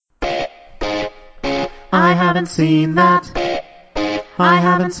I haven't seen that. I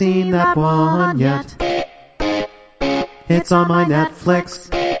haven't seen that one yet. It's on my Netflix,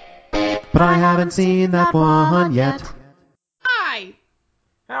 but I haven't seen that one yet. Hi!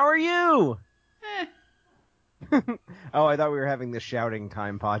 How are you? Eh. Oh, I thought we were having the shouting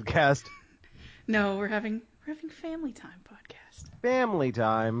time podcast. No, we're having family time podcast. Family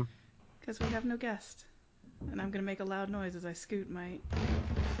time. Because we have no guest. And I'm going to make a loud noise as I scoot my...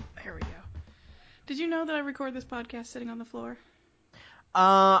 There we go. Did you know that I record this podcast sitting on the floor?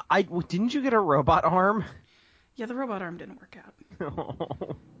 Didn't you get a robot arm? Yeah, the robot arm didn't work out.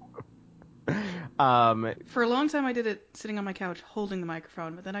 Oh. For a long time I did it sitting on my couch holding the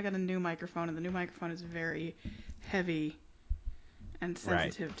microphone, but then I got a new microphone, and the new microphone is very heavy and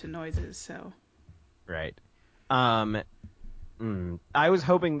sensitive to noises, so... Right. I was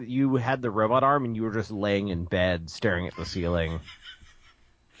hoping that you had the robot arm and you were just laying in bed staring at the ceiling.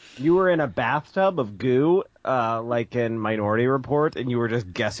 You were in a bathtub of goo, like in Minority Report, and you were just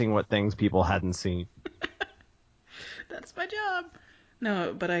guessing what things people hadn't seen. That's my job.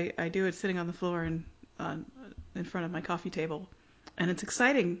 No, but I do it sitting on the floor in front of my coffee table. And it's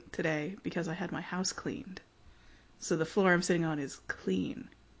exciting today because I had my house cleaned. So the floor I'm sitting on is clean.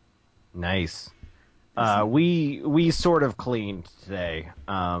 Nice. We sort of cleaned today.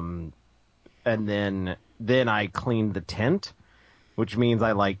 And then I cleaned the tent, which means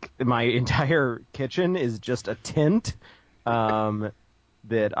my entire kitchen is just a tent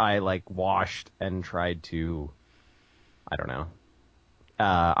that I washed and tried to, I don't know.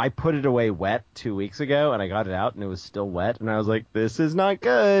 I put it away wet 2 weeks ago, and I got it out, and it was still wet, and I was like, this is not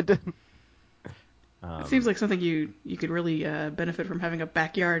good. It seems like something you could really benefit from, having a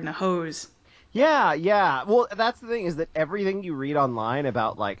backyard and a hose. Yeah. Well, that's the thing, is that everything you read online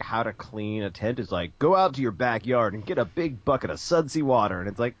about, how to clean a tent is go out to your backyard and get a big bucket of sudsy water, and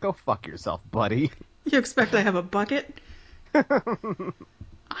it's like, go fuck yourself, buddy. You expect I have a bucket? I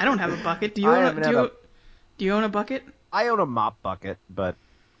don't have a bucket. Do you own a bucket? I own a mop bucket, but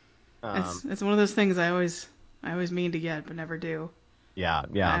it's one of those things I always mean to get but never do. Yeah.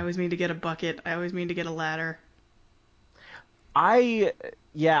 I always mean to get a bucket. I always mean to get a ladder. I've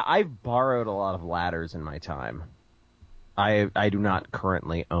borrowed a lot of ladders in my time. I do not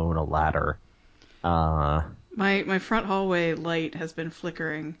currently own a ladder. My front hallway light has been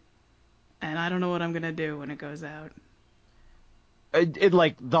flickering, and I don't know what I'm gonna do when it goes out.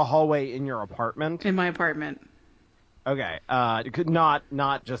 The hallway in your apartment? In my apartment. Okay,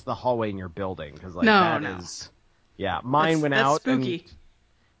 not just the hallway in your building, because no. Yeah, mine went out. That's spooky.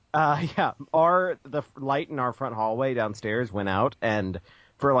 The light in our front hallway downstairs went out, and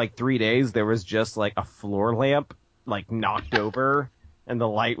for 3 days there was just a floor lamp knocked over, and the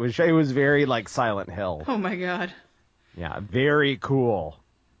light it was very Silent Hill. Oh my god. Yeah, very cool.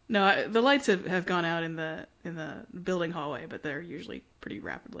 No, the lights have gone out in the building hallway, but they're usually pretty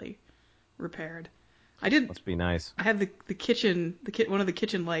rapidly repaired. Must be nice. I had the kitchen, one of the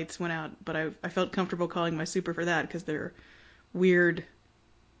kitchen lights went out, but I felt comfortable calling my super for that because they're weird,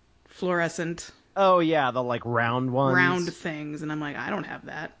 fluorescent. Oh yeah, the round ones. Round things, and I'm like, I don't have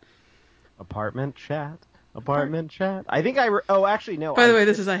that. Apartment chat. I think actually no. By the way,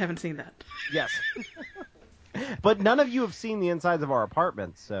 I haven't seen that. Yes. But none of you have seen the insides of our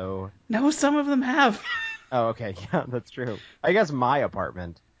apartments, so. No, some of them have. Oh, okay, yeah, that's true. I guess my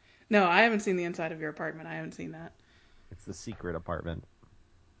apartment. No, I haven't seen the inside of your apartment. I haven't seen that. It's the secret apartment.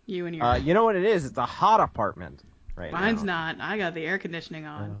 You and your... you know what it is? It's a hot apartment right Mine's now. not. I got the air conditioning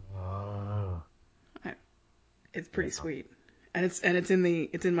on. It's pretty sweet. And it's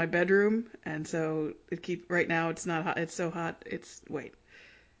in my bedroom, and so right now it's not hot. It's so hot.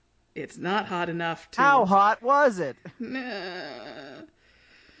 It's not hot enough to... How hot was it?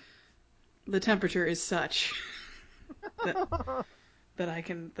 The temperature is such that I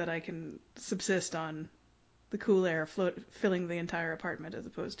can subsist on the cool air filling the entire apartment, as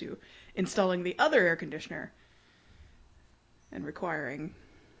opposed to installing the other air conditioner and requiring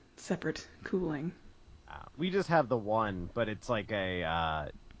separate cooling. We just have the one, but it's I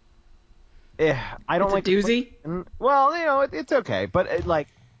don't like a doozy. Well, it's okay, but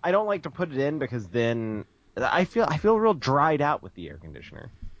I don't like to put it in because then I feel real dried out with the air conditioner.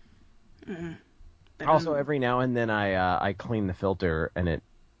 Also, every now and then I clean the filter, and it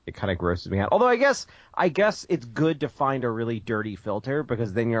kind of grosses me out. Although I guess it's good to find a really dirty filter,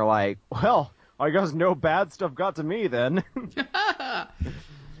 because then you're like, well, I guess no bad stuff got to me then.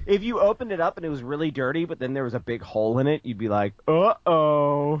 If you opened it up and it was really dirty, but then there was a big hole in it, you'd be like,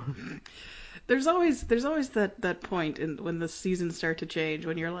 uh-oh. There's always that point when the seasons start to change,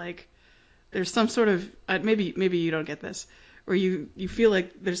 when you're like, there's some sort of maybe you don't get this, where you feel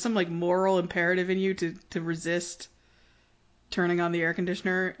like there's some like moral imperative in you to resist turning on the air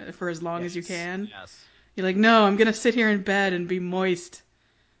conditioner for as long as you can. Yes. You're like, no, I'm gonna sit here in bed and be moist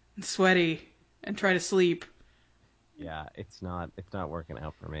and sweaty and try to sleep. Yeah, it's not working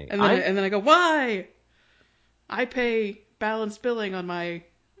out for me. And then I go, why? I pay balanced billing on my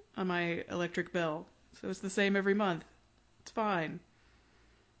electric bill, so it's the same every month. It's fine.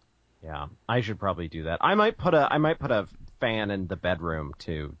 Yeah, I should probably do that. I might put a fan in the bedroom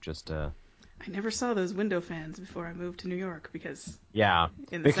too, just to. I never saw those window fans before I moved to New York because in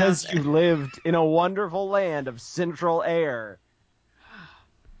the because South you lived in a wonderful land of central air.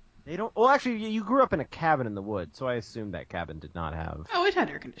 They don't. Well, actually, you grew up in a cabin in the woods, so I assume that cabin did not have. Oh, it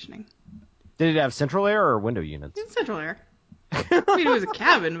had air conditioning. Did it have central air or window units? It was central air. I mean, it was a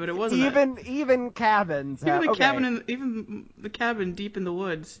cabin, but it wasn't. Even cabins. Even the cabin deep in the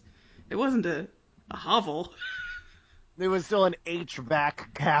woods, it wasn't a hovel. It was still an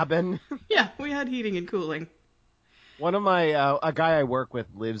HVAC cabin. Yeah, we had heating and cooling. One of my a guy I work with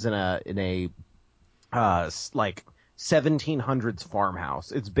lives in a like 1700s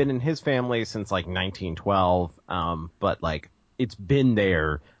farmhouse. It's been in his family since like 1912, but like it's been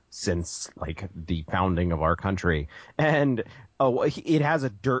there since like the founding of our country. And it has a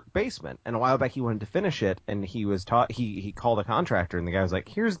dirt basement. And a while back he wanted to finish it, and he called a contractor, and the guy was like,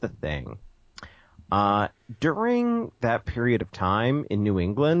 "Here's the thing. During that period of time in New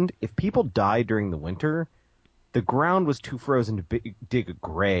England, if people died during the winter, the ground was too frozen to dig a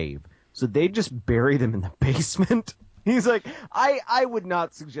grave, so they'd just bury them in the basement." He's like, I would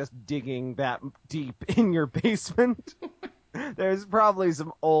not suggest digging that deep in your basement. There's probably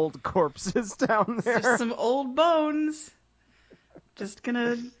some old corpses down there. Just some old bones.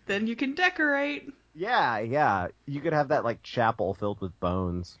 Then you can decorate. Yeah. You could have that like chapel filled with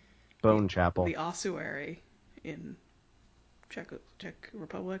bones. Bone chapel. The ossuary in Czech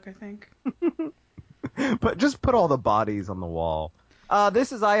Republic, I think. But just put all the bodies on the wall.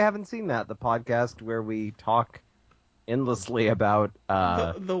 This is I Haven't Seen That, the podcast where we talk endlessly about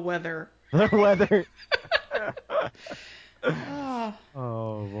the weather. The weather. Oh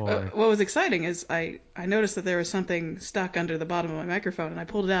boy. What was exciting is I noticed that there was something stuck under the bottom of my microphone, and I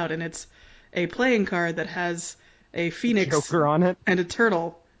pulled it out, and it's a playing card that has a phoenix Joker on it and a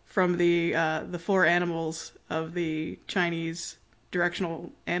turtle from the 4 animals of the Chinese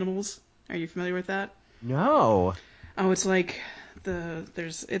directional animals. Are you familiar with that? No. Oh, it's like I'm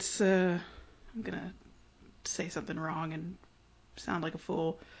gonna say something wrong and sound like a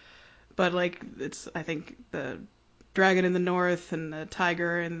fool, but like it's I think the dragon in the north and the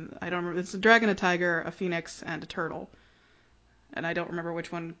tiger, and I don't remember. It's a dragon, a tiger, a phoenix, and a turtle, and I don't remember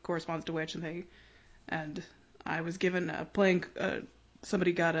which one corresponds to which. And I was given a playing.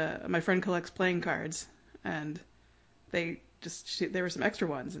 My friend collects playing cards, and there were some extra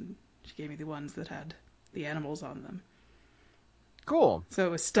ones, and she gave me the ones that had the animals on them. Cool. So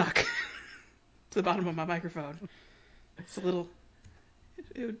it was stuck to the bottom of my microphone. It's a little.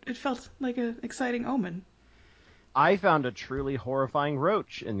 It felt like an exciting omen. I found a truly horrifying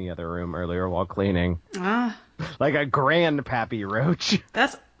roach in the other room earlier while cleaning. Ah. Like a grandpappy roach.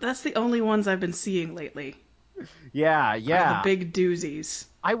 That's the only ones I've been seeing lately. Yeah. The big doozies.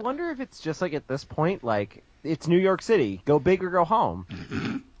 I wonder if it's just like at this point, like, it's New York City. Go big or go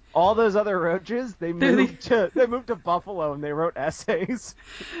home. All those other roaches, they moved to Buffalo and they wrote essays.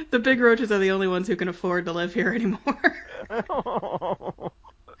 The big roaches are the only ones who can afford to live here anymore.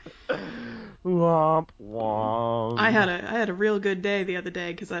 Womp womp. I had a real good day the other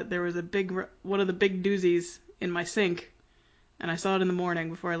day because there was one of the big doozies in my sink, and I saw it in the morning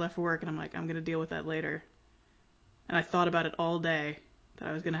before I left for work, and I'm like, I'm gonna deal with that later. And I thought about it all day, that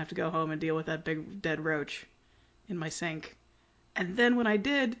I was gonna have to go home and deal with that big dead roach in my sink. And then when I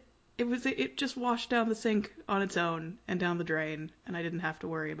did, it just washed down the sink on its own and down the drain, and I didn't have to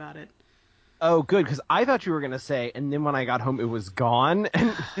worry about it. Oh, good, because I thought you were going to say, and then when I got home, it was gone.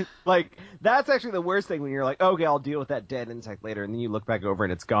 And, like, that's actually the worst thing when you're like, okay, I'll deal with that dead insect later, and then you look back over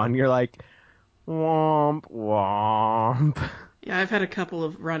and it's gone, and you're like, womp, womp. Yeah, I've had a couple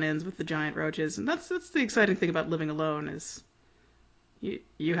of run-ins with the giant roaches, and that's the exciting thing about living alone is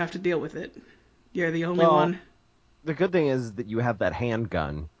you have to deal with it. You're the only one. The good thing is that you have that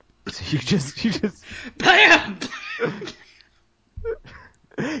handgun. So you just... BAM!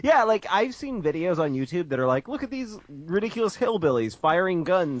 Yeah, like, I've seen videos on YouTube that are like, look at these ridiculous hillbillies firing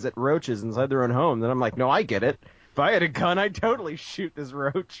guns at roaches inside their own home. And I'm like, no, I get it. If I had a gun, I'd totally shoot this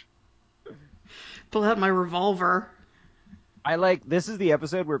roach. Pull out my revolver. This is the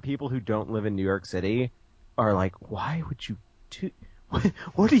episode where people who don't live in New York City are like, why would you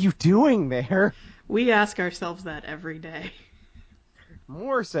what are you doing there? We ask ourselves that every day.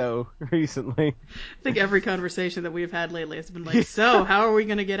 more so recently. I think every conversation that we've had lately has been like, so, how are we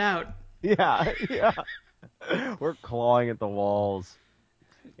going to get out? Yeah. We're clawing at the walls.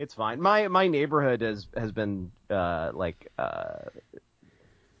 It's fine. My neighborhood has been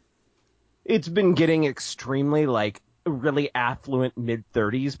it's been getting extremely like really affluent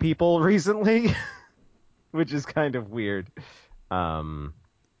mid-30s people recently, which is kind of weird.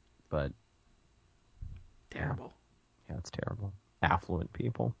 But terrible. Yeah, it's terrible. Affluent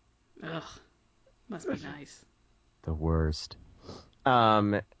people. Ugh. Must be nice. The worst.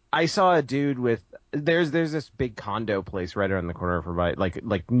 I saw a dude with there's this big condo place right around the corner from my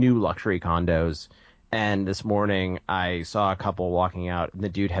like new luxury condos, and this morning I saw a couple walking out and the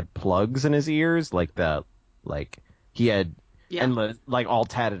dude had plugs in his ears he had and like all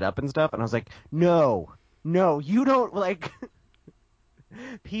tatted up and stuff, and I was like, no you don't like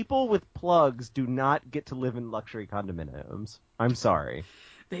people with plugs do not get to live in luxury condominiums. I'm sorry.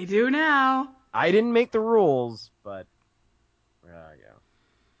 They do now. I didn't make the rules, but yeah.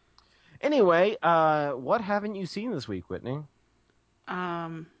 Anyway, what haven't you seen this week, Whitney?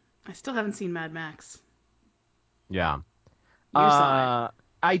 I still haven't seen Mad Max. Yeah. You saw it.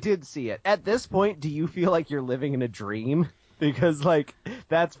 I did see it. At this point, do you feel like you're living in a dream? Because, like,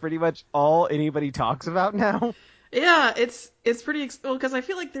 that's pretty much all anybody talks about now. Yeah, it's pretty... because I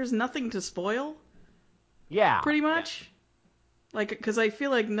feel like there's nothing to spoil. Yeah. Pretty much. Yeah. Like, because I feel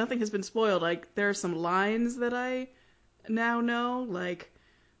like nothing has been spoiled. Like, there are some lines that I now know, like,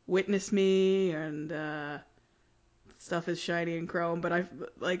 witness me, and stuff is shiny and chrome, but I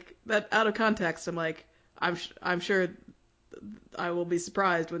like that out of context. I'm like, I'm sure I will be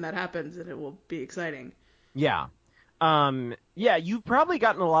surprised when that happens, and it will be exciting. Yeah. Yeah, you've probably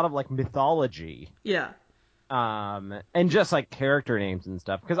gotten a lot of, like, mythology. Yeah. And just, like, character names and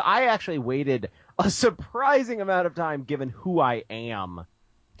stuff. Because I actually waited a surprising amount of time, given who I am,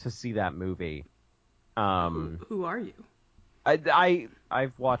 to see that movie. Who are you?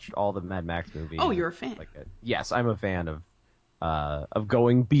 I've watched all the Mad Max movies. Oh, you're a fan. Yes, I'm a fan of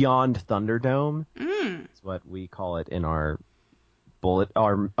going beyond Thunderdome. That's what we call it in our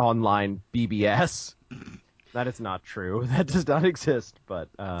online BBS. That is not true. That does not exist. But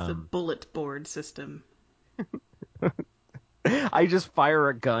it's a bullet board system. I just fire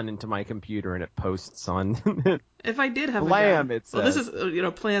a gun into my computer and it posts on. If I did have Blam, a gun, it says. well, this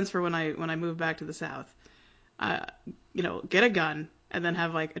is plans for when I move back to the South. Get a gun and then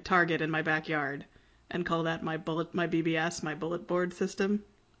have like a target in my backyard and call that my BBS, my bullet board system.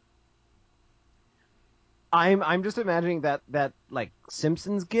 I'm just imagining that like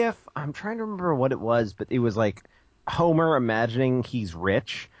Simpsons gif. I'm trying to remember what it was, but it was like Homer imagining he's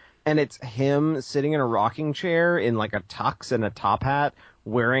rich, and it's him sitting in a rocking chair in like a tux and a top hat,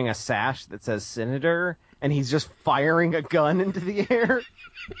 wearing a sash that says Senator, and he's just firing a gun into the air.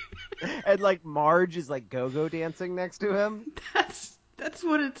 And like Marge is like go-go dancing next to him. That's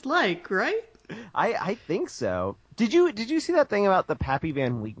what it's like, right? I think so. Did you see that thing about the Pappy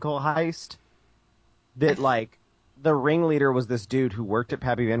Van Winkle heist? That like the ringleader was this dude who worked at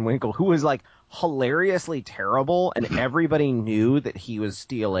Pappy Van Winkle, who was like hilariously terrible, and everybody knew that he was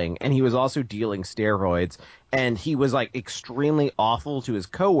stealing, and he was also dealing steroids, and he was like extremely awful to his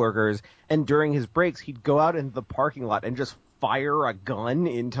coworkers, and during his breaks he'd go out into the parking lot and just fire a gun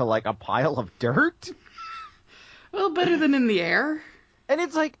into like a pile of dirt. Well, better than in the air. And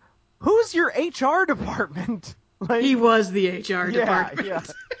it's like, who's your HR department? Like, he was the HR department. Yeah.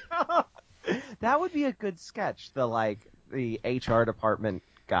 That would be a good sketch. The HR department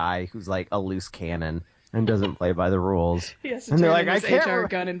guy who's like a loose cannon and doesn't play by the rules. He has to turn in his HR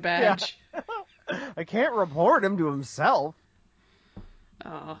gun and badge. Yeah. I can't report him to himself.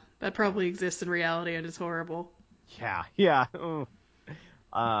 Oh, that probably exists in reality and is horrible. Yeah.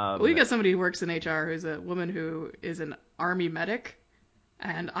 We got somebody who works in HR who's a woman who is an army medic,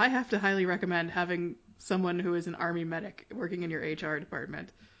 and I have to highly recommend having someone who is an army medic working in your HR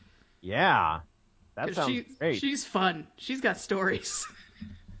department. Yeah, that sounds great. She's fun. She's got stories.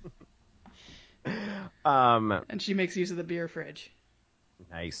 And she makes use of the beer fridge.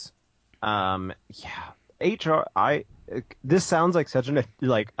 Nice. Yeah. HR. This sounds like such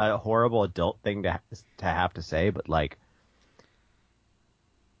a horrible adult thing to have to say, but like,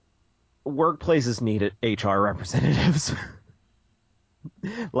 workplaces need HR representatives.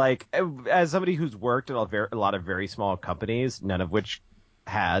 Like, as somebody who's worked at a lot of very small companies, none of which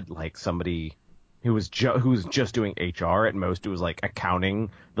had like somebody who was just doing HR. At most, it was like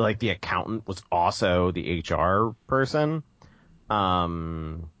accounting. Like the accountant was also the HR person.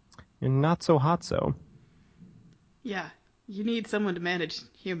 And not so hot so. Yeah, you need someone to manage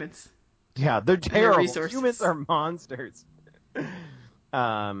humans. Yeah, they're terrible. Resources. Humans are monsters.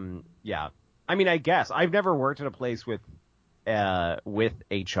 Yeah. I mean, I guess I've never worked at a place with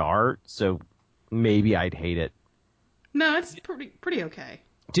HR, so maybe I'd hate it. No, it's pretty okay.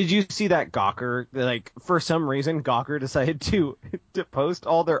 Did you see that Gawker? Like, for some reason, Gawker decided to post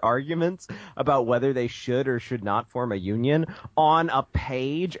all their arguments about whether they should or should not form a union on a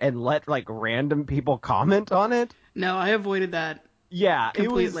page and let like random people comment on it. No, I avoided that. Yeah,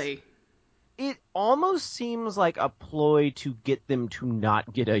 completely. It almost seems like a ploy to get them to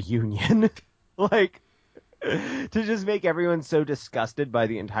not get a union, like to just make everyone so disgusted by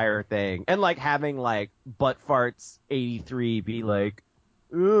the entire thing, and like having like Butt Farts 83 be like,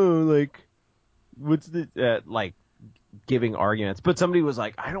 oh, like, what's the, like, giving arguments. But somebody was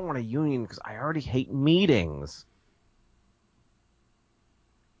like, I don't want a union because I already hate meetings.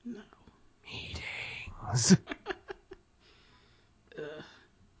 No. Meetings.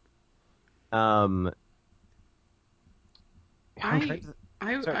 I've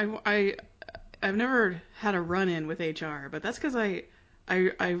never had a run-in with HR, but that's because I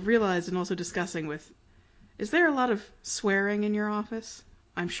realized, and also discussing with, is there a lot of swearing in your office?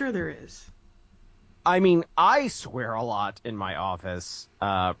 I'm sure there is. I mean, I swear a lot in my office,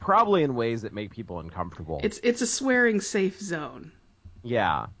 probably in ways that make people uncomfortable. It's a swearing safe zone.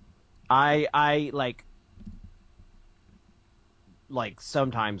 Yeah. I like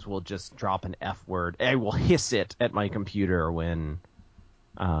sometimes will just drop an F word. I will hiss it at my computer when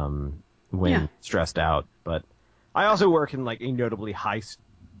stressed out. But I also work in like a notably high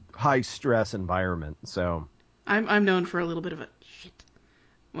stress environment, so I'm known for a little bit of a shit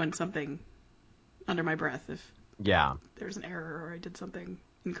when something under my breath, if there's an error or I did something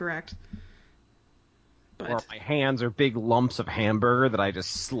incorrect. But or my hands are big lumps of hamburger that I just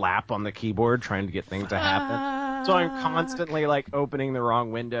slap on the keyboard trying to get things to happen. So I'm constantly like opening the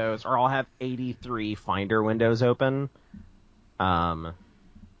wrong windows, or I'll have 83 Finder windows open.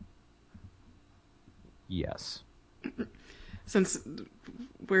 Yes. Since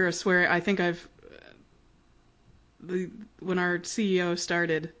we're a swear, I think when our CEO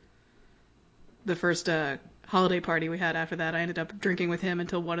started, the first holiday party we had after that, I ended up drinking with him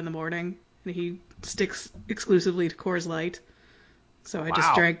until 1 a.m. And he sticks exclusively to Coors Light. So I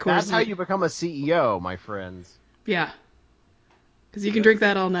just drank Coors Light. That's how you become a CEO, my friends. Yeah. Because you can drink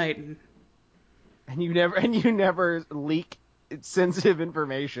that all night. And you never leak sensitive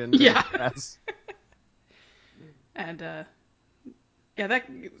information. Yeah. Yes. And that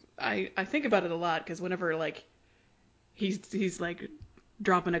I think about it a lot, because whenever like he's like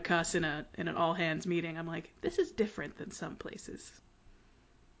dropping a cuss in an all hands meeting, I'm like, this is different than some places.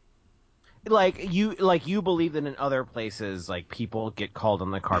 Like you believe that in other places, like people get called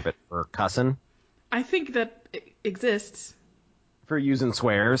on the carpet for cussing? I think that it exists. For using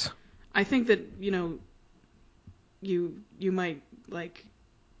swears? I think that, you might, like,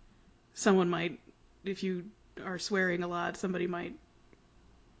 someone might, if you are swearing a lot, somebody might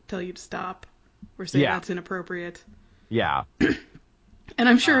tell you to stop or say that's inappropriate. Yeah. And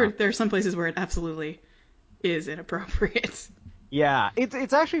I'm sure there are some places where it absolutely is inappropriate. Yeah,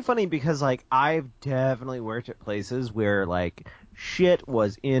 it's actually funny because like I've definitely worked at places where like shit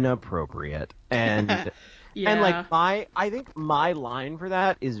was inappropriate, and Yeah. and like I think my line for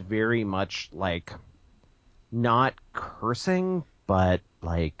that is very much like not cursing, but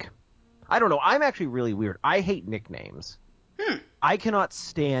like I don't know. I'm actually really weird. I hate nicknames. I cannot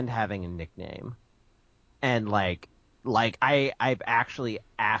stand having a nickname, and I've actually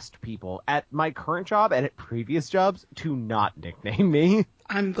asked people at my current job and at previous jobs to not nickname me.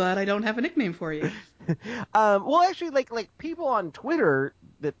 I'm glad I don't have a nickname for you. Well, actually, like people on Twitter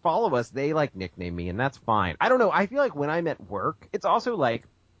that follow us, they like nickname me, and that's fine. I don't know. I feel like when I'm at work, it's also like.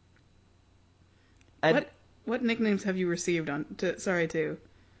 What nicknames have you received Sorry, too?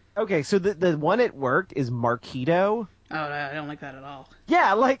 Okay, so the one at work is Marquito. Oh, I don't like that at all.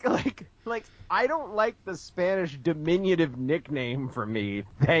 Yeah, like I don't like the Spanish diminutive nickname for me.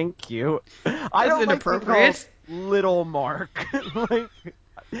 Thank you. I don't like being called Little Mark. Like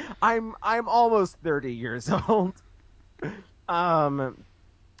I'm almost 30 years old. But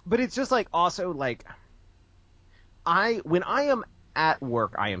it's just like also like when I am at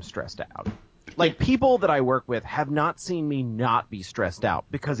work, I am stressed out. Like people that I work with have not seen me not be stressed out,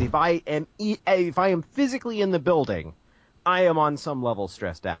 because if I am physically in the building, I am on some level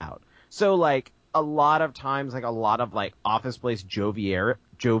stressed out. So like a lot of times, like a lot of like office place joviality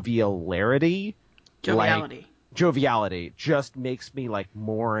just makes me like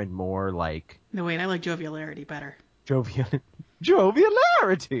more and more like. No, wait, I like joviality better. Joviality.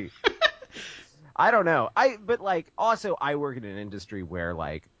 I don't know. But like also I work in an industry where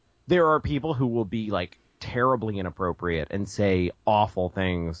like there are people who will be like terribly inappropriate and say awful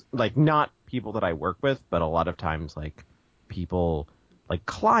things. Like, not people that I work with, but a lot of times, like, people, like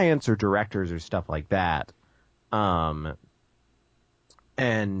clients or directors or stuff like that. And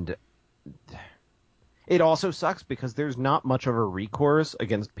it also sucks because there's not much of a recourse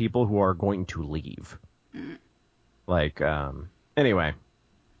against people who are going to leave. Like, anyway.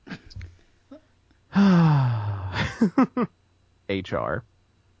 HR.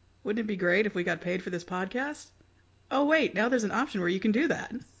 Wouldn't it be great if we got paid for this podcast? Oh, wait, now there's an option where you can do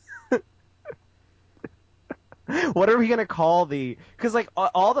that. What are we going to call the... Because, like,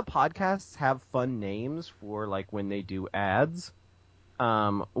 all the podcasts have fun names for, like, when they do ads.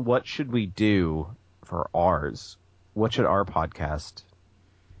 What should we do for ours? What should our podcast...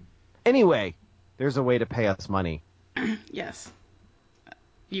 Anyway, there's a way to pay us money. Yes.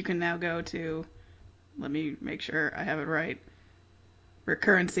 You can now go to... Let me make sure I have it right.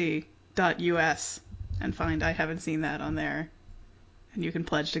 Recurrency.us and find I Haven't Seen That on there. And you can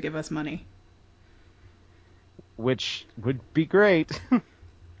pledge to give us money. Which would be great.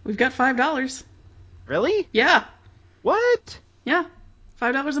 We've got $5. Really? Yeah. What? Yeah.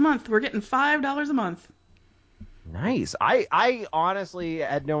 $5 a month. We're getting $5 a month. Nice. I honestly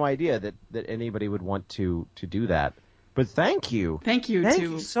had no idea that anybody would want to do that. But thank you. Thank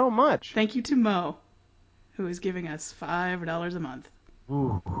you so much. Thank you to Mo, who is giving us $5 a month.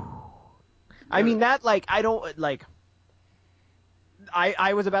 Ooh. I mean, that, like, I don't, like...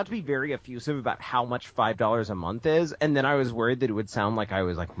 I was about to be very effusive about how much $5 a month is, and then I was worried that it would sound like I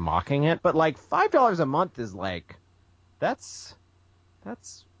was, like, mocking it. But, like, $5 a month is, like... That's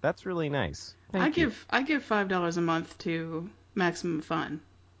really nice. I give $5 a month to Maximum Fun.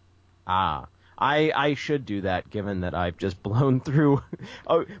 I should do that, given that I've just blown through.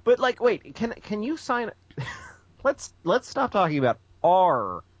 Oh, but, like, wait, can you sign? Let's stop talking about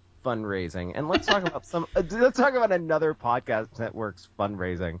our fundraising and let's talk about let's talk about another podcast network's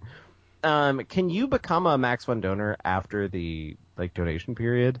fundraising. Can you become a Max Fun donor after the, like, donation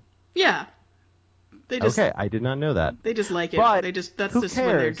period? Yeah. Okay, I did not know that. They just like it. But that's who just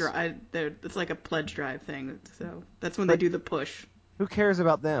cares? when it's like a pledge drive thing. So that's when they do the push. Who cares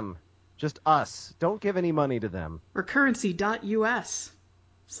about them? Just us. Don't give any money to them.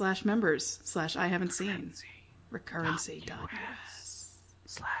 Recurrency.us/members/ I haven't seen.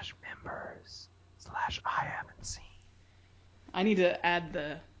 Recurrency.us/members/ I haven't seen. I need to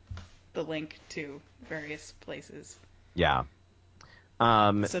add the link to various places. Yeah.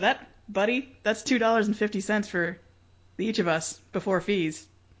 So that, buddy, that's $2.50 for each of us before fees.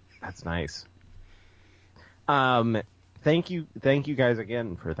 That's nice. Thank you guys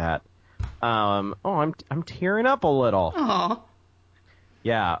again for that. I'm tearing up a little. Aw.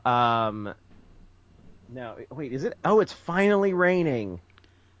 Yeah. No, wait, is it? Oh, it's finally raining.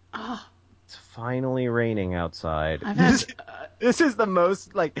 Ah. It's finally raining outside. This is the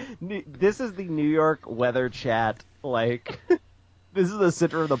most, like, this is the New York weather chat, like, this is the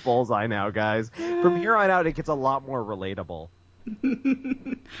center of the bullseye now, guys. From here on out, it gets a lot more relatable.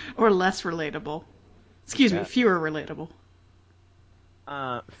 Or less relatable. Excuse me, fewer relatable.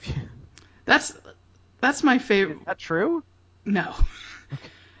 That's my favorite. Is that true? No.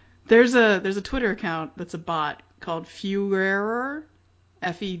 There's a Twitter account that's a bot called Fewer,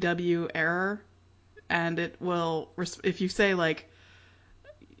 FEW error, and it will, if you say, like,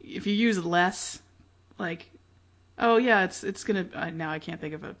 if you use less, like, oh yeah, it's gonna, now I can't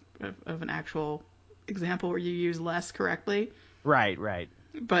think of an actual example where you use less correctly. Right.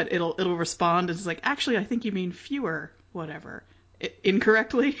 But it'll respond and it's like, actually, I think you mean fewer, whatever.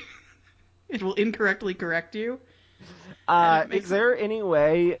 Incorrectly. It will incorrectly correct you. Is there any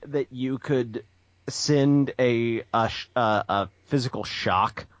way that you could send a physical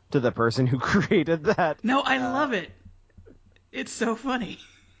shock to the person who created that? No, I love it. It's so funny.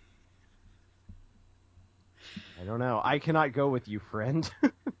 I don't know. I cannot go with you, friend.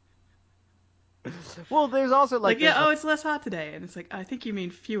 Well, there's also like yeah, it's less hot today, and it's like, I think you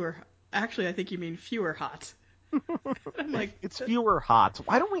mean fewer. Actually, I think you mean fewer hot. I'm like, it's fewer hots.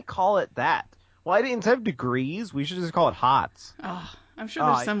 Why don't we call it that? Why instead of degrees, we should just call it hots. Oh, I'm sure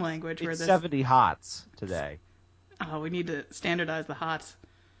there's some language where it's this 70 hots today. Oh, we need to standardize the hots.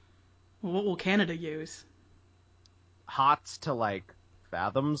 Well, what will Canada use? Hots to, like,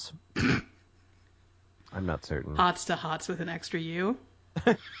 fathoms? I'm not certain. Hots to hots with an extra U.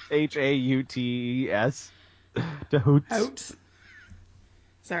 HAUTES. To hoots. Hoots.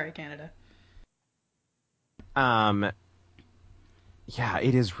 Sorry, Canada. Yeah,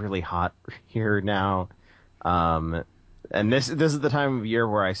 it is really hot here now. And this is the time of year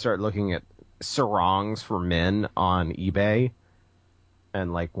where I start looking at sarongs for men on eBay.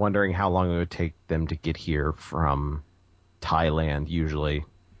 and like wondering how long it would take them to get here from Thailand. Usually,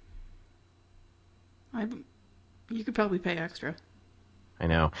 You could probably pay extra. I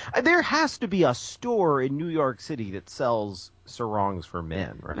know there has to be a store in New York City that sells sarongs for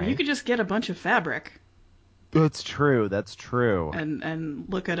men, right? You could just get a bunch of fabric. That's true. That's true. And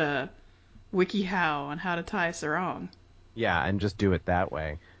look at a WikiHow on how to tie a sarong. Yeah, and just do it that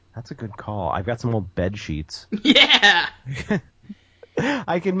way. That's a good call. I've got some old bed sheets. Yeah!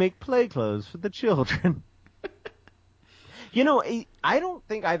 I can make play clothes for the children. You know, I don't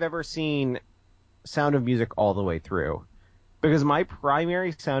think I've ever seen Sound of Music all the way through. Because my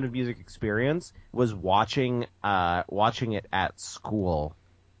primary Sound of Music experience was watching it at school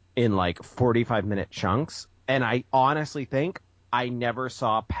in like 45-minute chunks. And I honestly think I never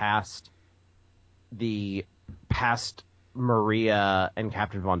saw past Maria and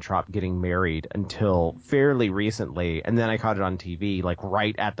Captain Von Trapp getting married until fairly recently, and then I caught it on TV like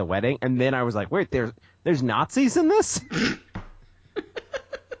right at the wedding, and then I was like, wait, there's Nazis in this?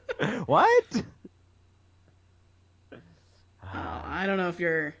 What? I don't know if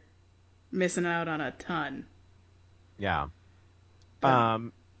you're missing out on a ton. Yeah.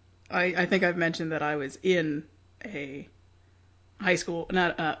 I think I've mentioned that I was in a high school,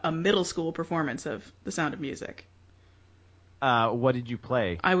 not a middle school performance of The Sound of Music. What did you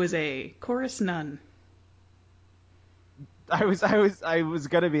play? I was a chorus nun. I was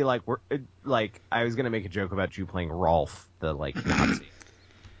gonna be like, I was gonna make a joke about you playing Rolf, the like Nazi,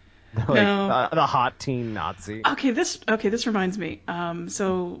 No. the hot teen Nazi. Okay, this reminds me.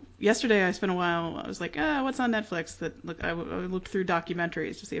 So yesterday I spent a while. I was like, what's on Netflix? I looked through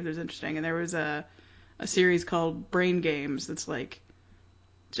documentaries to see if there's interesting, and there was a series called Brain Games that's like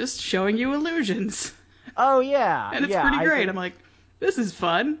just showing you illusions. Oh yeah, And it's pretty great. I'm like, this is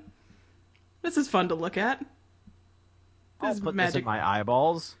fun. This is fun to look at. I'll put this in my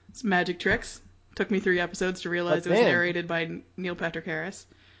eyeballs. It's magic tricks. Took me 3 episodes to realize it was narrated by Neil Patrick Harris.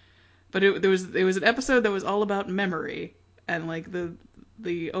 But it was an episode that was all about memory, and like the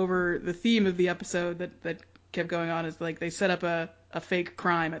theme of the episode that kept going on is like they set up a fake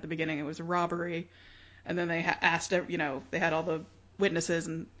crime at the beginning. It was a robbery, and then they asked, they had all the witnesses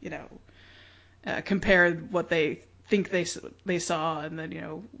and compared what they think they saw, and then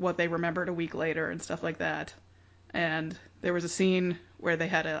what they remembered a week later and stuff like that. And there was a scene where they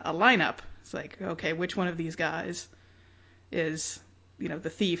had a lineup. It's like, okay, which one of these guys is the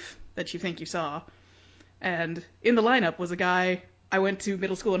thief that you think you saw? And in the lineup was a guy I went to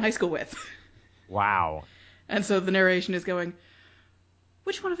middle school and high school with. Wow. And so the narration is going,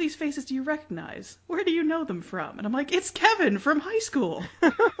 which one of these faces do you recognize? Where do you know them from? And I'm like, it's Kevin from high school.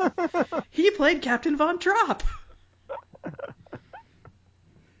 He played Captain Von Trapp.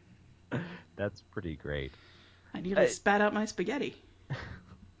 That's pretty great. I nearly spat out my spaghetti.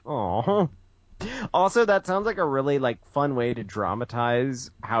 Oh. Also, that sounds like a really like fun way to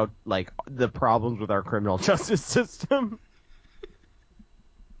dramatize how like the problems with our criminal justice system.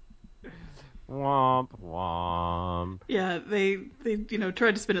 Womp womp. Yeah, they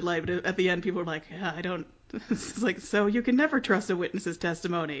tried to spin it light, but at the end people were like, yeah, I don't. It's like, so you can never trust a witness's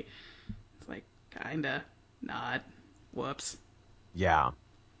testimony. It's like, kinda, not. Whoops. Yeah.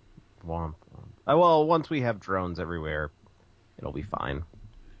 Womp womp. Well, once we have drones everywhere, it'll be fine.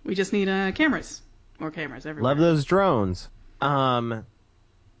 We just need cameras. More cameras everywhere. Love those drones.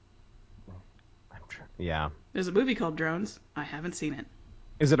 Yeah. There's a movie called Drones. I haven't seen it.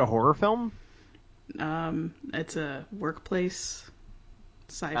 Is it a horror film? It's a workplace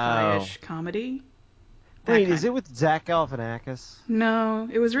sci-fi-ish comedy. Wait, is it with Zach Galifianakis? No,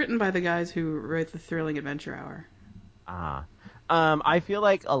 it was written by the guys who wrote the Thrilling Adventure Hour. I feel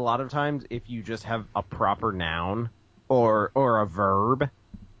like a lot of times if you just have a proper noun or a verb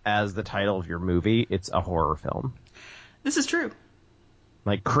as the title of your movie, it's a horror film. This is true.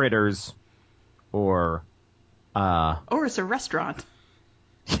 Like Critters or it's a restaurant.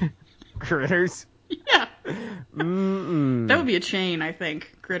 Critters? Yeah. That would be a chain, I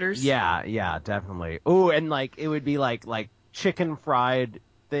think. Critters. Yeah, definitely. Oh, and like it would be like chicken fried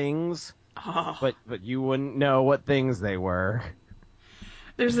things. Oh. But you wouldn't know what things they were.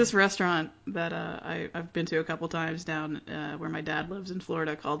 There's this restaurant that I've been to a couple times down where my dad lives in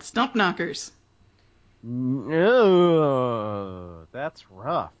Florida called Stump Knockers. No, that's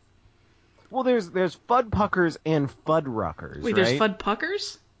rough. Well, there's Fudpuckers and Fuddruckers. Wait, right? there's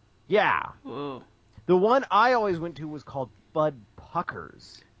Fudpuckers? Yeah. Whoa. The one I always went to was called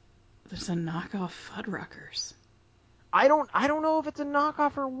Fudpuckers. There's a knockoff Fuddruckers. I don't know if it's a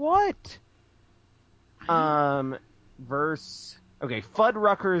knockoff or what. Fuddruckers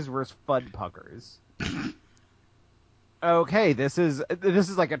versus Fudpuckers. Okay, this is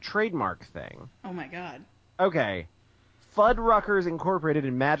like a trademark thing. Oh my god. Okay. Fuddruckers Incorporated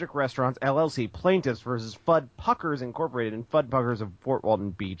and Magic Restaurants LLC plaintiffs versus Fudpuckers Incorporated and Fudpuckers of Fort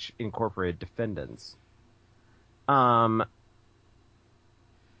Walton Beach Incorporated defendants.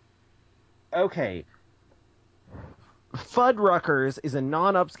 Okay. Fuddruckers is a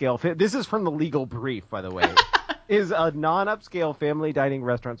non-upscale... This is from the legal brief, by the way. Is a non-upscale family dining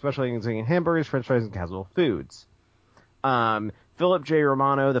restaurant specializing in hamburgers, french fries, and casual foods. Philip J.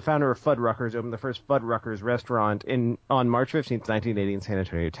 Romano, the founder of Fuddruckers, opened the first Fuddruckers restaurant on March 15th, 1980 in San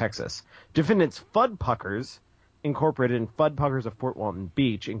Antonio, Texas. Defendants Fudpuckers Incorporated and Fudpuckers of Fort Walton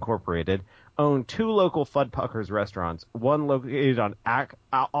Beach Incorporated own two local Fudpuckers restaurants, one located on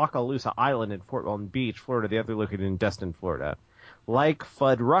Okaloosa Island in Fort Walton Beach, Florida, the other located in Destin, Florida. Like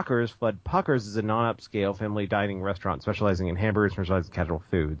Fuddruckers, Fudpuckers is a non-upscale family dining restaurant specializing in hamburgers, french fries, and casual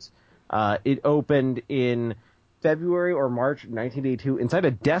foods. It opened in February or March 1982 inside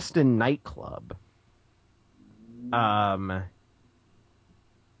a Destin nightclub.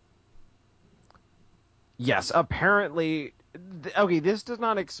 Yes, apparently... Okay, this does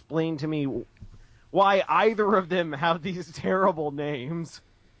not explain to me why either of them have these terrible names.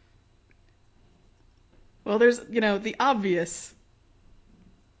 Well, there's, the obvious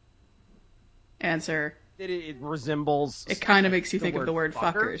answer. It resembles... It kind of makes you think of the word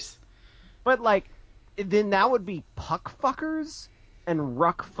fuckers. But, then that would be puckfuckers and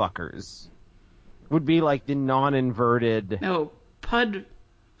ruckfuckers. Would be, the non-inverted... No,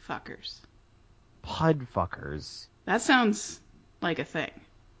 pudfuckers. Pudfuckers. That sounds like a thing.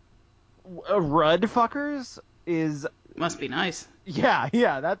 Rudfuckers is... Must be nice. Yeah,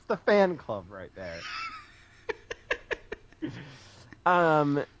 that's the fan club right there.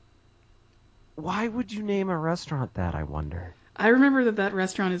 Why would you name a restaurant that, I wonder? I remember that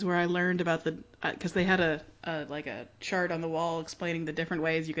restaurant is where I learned about because they had a chart on the wall explaining the different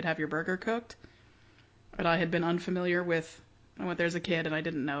ways you could have your burger cooked. But I had been unfamiliar with... I went there as a kid and I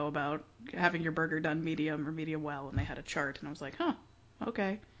didn't know about having your burger done medium or medium well, and they had a chart, and I was like, huh,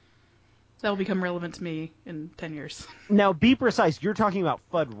 okay. That will become relevant to me in 10 years. Now, be precise, you're talking about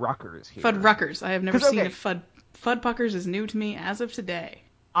Fuddruckers here. Fuddruckers. I have never seen a Fudpuckers is new to me as of today.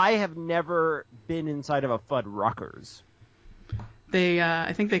 I have never been inside of a Fuddruckers.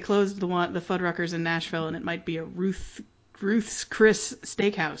 I think they closed the Fuddruckers in Nashville, and it might be a Ruth's Chris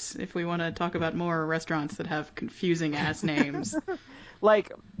Steakhouse, if we want to talk about more restaurants that have confusing ass names.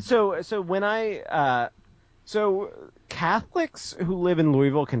 So Catholics who live in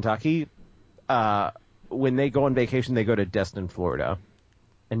Louisville, Kentucky, when they go on vacation, they go to Destin, Florida.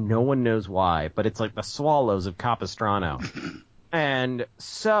 And no one knows why, but it's like the Swallows of Capistrano. And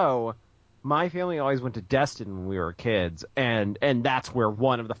so my family always went to Destin when we were kids, and that's where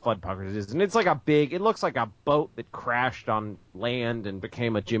one of the Fudpuckers is. And it's like it looks like a boat that crashed on land and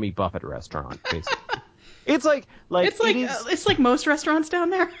became a Jimmy Buffett restaurant, basically. It's like most restaurants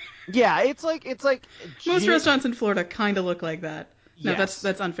down there. Yeah, it's like most restaurants in Florida kind of look like that. No, yes.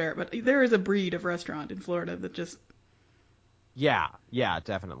 That's unfair, but there is a breed of restaurant in Florida that just... Yeah,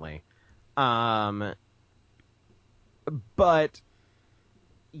 definitely. But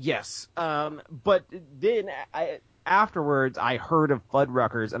yes, but then afterwards I heard of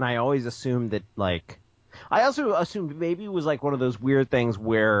Fuddruckers, and I always assumed that I also assumed maybe it was one of those weird things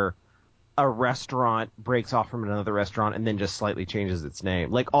where a restaurant breaks off from another restaurant and then just slightly changes its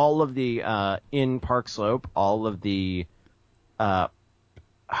name. Like all of the in Park Slope, all of the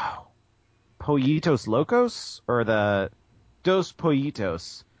Pollitos Locos or the Dos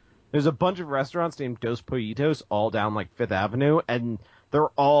Pollitos. There's a bunch of restaurants named Dos Pollitos all down Fifth Avenue, and they're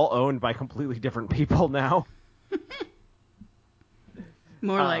all owned by completely different people now.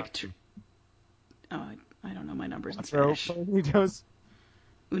 More I don't know my numbers in Spanish. Pollitos.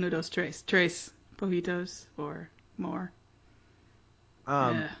 Uno, dos, tres. Tres Pollitos or more.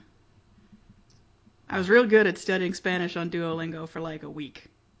 I was real good at studying Spanish on Duolingo for a week.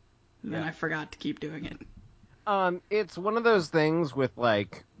 And then I forgot to keep doing it. It's one of those things with I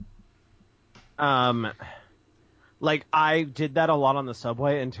did that a lot on the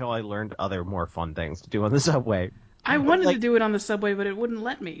subway until I learned other more fun things to do on the subway. I wanted to do it on the subway, but it wouldn't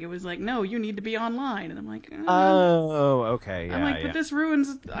let me. It was no, you need to be online. And I'm like, oh, okay. Yeah, I'm but this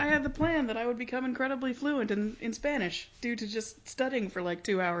ruins... I had the plan that I would become incredibly fluent in Spanish due to just studying for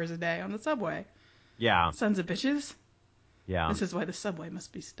 2 hours a day on the subway. Yeah. Sons of bitches. Yeah. This is why the subway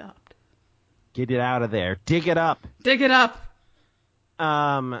must be stopped. Get it out of there. Dig it up. Dig it up.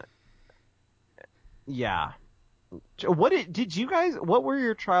 Yeah. What were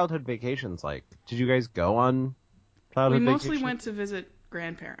your childhood vacations like? Did you guys go on childhood vacations? We mostly went to visit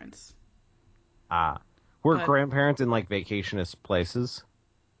grandparents. Were But grandparents in, like, vacationist places?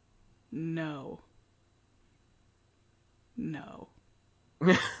 no. No.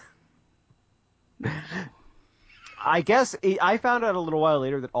 I guess I found out a little while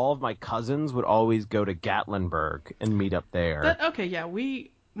later that all of my cousins would always go to Gatlinburg and meet up there. Okay, yeah.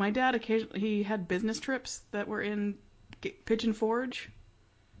 My dad occasionally he had business trips that were in Pigeon Forge,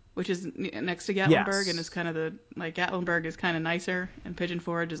 which is next to Gatlinburg, Yes. and is kind of Gatlinburg is kind of nicer, and Pigeon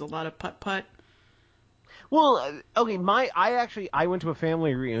Forge is a lot of putt. Well, okay, I went to a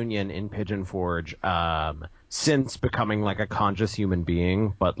family reunion in Pigeon Forge, since becoming, like, a conscious human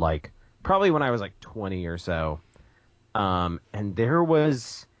being, but, like, probably when I was, like, 20 or so. And there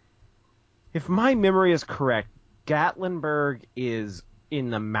was, if my memory is correct, Gatlinburg is in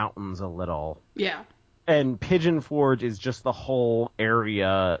the mountains a little. Yeah. And Pigeon Forge is just the whole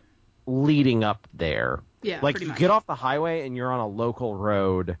area leading up there. Yeah, like, pretty you much. get off the highway and you're on a local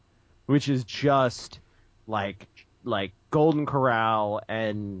road, which is just like Golden Corral,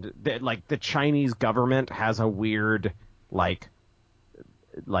 and the Chinese government has a weird like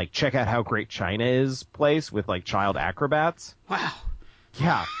check out how great China is place with, like, child acrobats. Wow.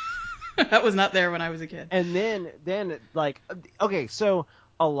 Yeah. That was not there when I was a kid. And then like, okay, so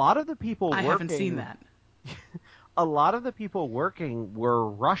a lot of the people I working, haven't seen that. a lot of the people working were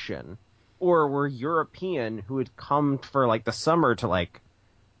Russian or were European who had come for, like, the summer to, like,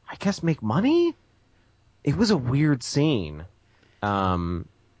 I guess, make money. It was a weird scene.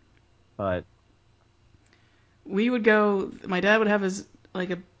 But We would go. My dad would have his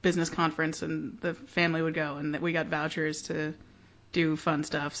a business conference, and the family would go, and we got vouchers to do fun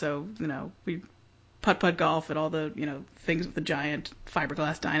stuff. So we putt golf at all the things with the giant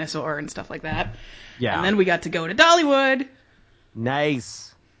fiberglass dinosaur and stuff like that. yeah. And then we got to go to Dollywood.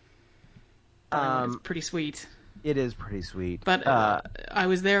 Nice. Dollywood is pretty sweet. It is pretty sweet. But I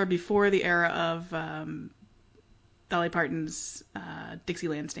was there before the era of Dolly Parton's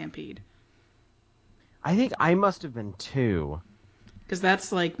Dixieland Stampede. I think I must have been 2. Because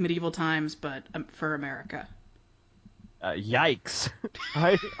that's like medieval times, but for America. Yikes.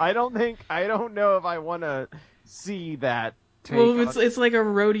 I don't know if I want to see that take Well, on... it's like a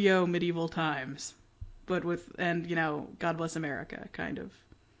rodeo medieval times, but with, and God Bless America, kind of.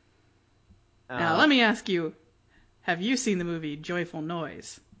 Now, let me ask you, have you seen the movie Joyful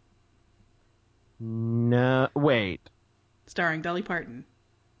Noise? No, wait. Starring Dolly Parton.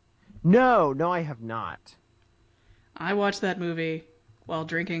 No, I have not. I watched that movie while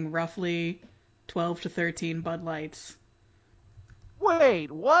drinking roughly 12 to 13 Bud Lights. Wait,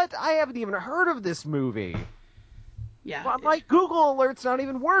 what? I haven't even heard of this movie. Yeah. Well, my Google alert's not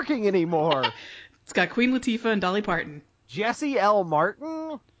even working anymore. It's got Queen Latifah and Dolly Parton. Jesse L.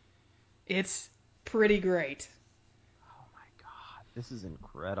 Martin? It's pretty great. Oh my god, this is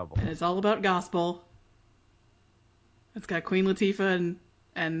incredible. And it's all about gospel. It's got Queen Latifah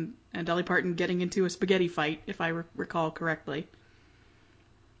and Dolly Parton getting into a spaghetti fight, if I recall correctly.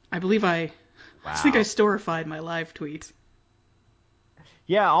 I believe I think I storified my live tweet.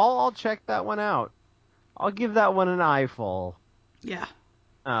 Yeah, I'll check that one out. I'll give that one an eyeful. Yeah.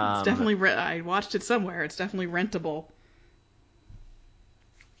 It's definitely, I watched it somewhere. It's definitely rentable.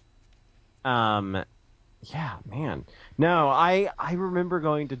 Yeah, man. No, I remember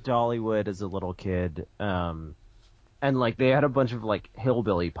going to Dollywood as a little kid, and, like, they had a bunch of, like,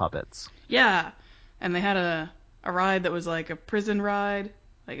 hillbilly puppets. Yeah, and they had a ride that was like a prison ride,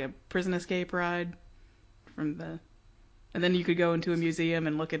 like a prison escape ride and then you could go into a museum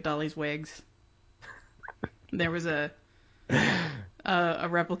and look at Dolly's wigs. There was a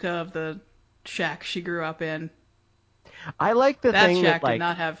replica of the shack she grew up in. I like the thing shack that,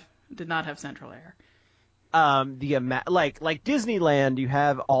 like, did not have central air. Like Disneyland, you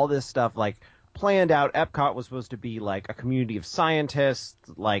have all this stuff, like, planned out. Epcot was supposed to be, like, a community of scientists,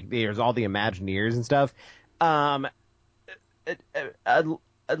 like, there's all the Imagineers and stuff.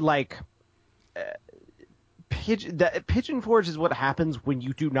 Pigeon Forge is what happens when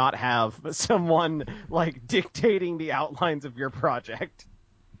you do not have someone, like, dictating the outlines of your project.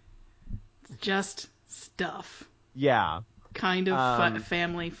 It's just stuff. Yeah. Kind of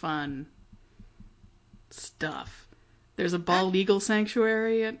family fun stuff. There's a bald eagle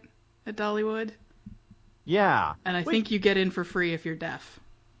sanctuary at Dollywood. Yeah. And I think you get in for free if you're deaf.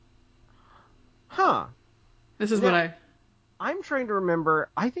 Huh. This is what I'm trying to remember.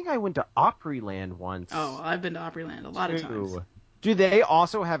 I think I went to Opryland once. Oh, I've been to Opryland a lot of times. Do they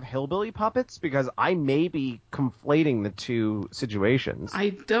also have hillbilly puppets? Because I may be conflating the two situations. I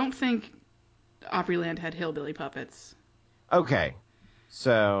don't think Opryland had hillbilly puppets. Okay.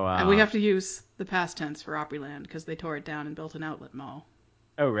 So... and we have to use the past tense for Opryland because they tore it down and built an outlet mall.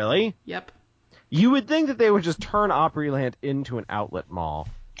 Oh, really? Yep. You would think that they would just turn Opryland into an outlet mall.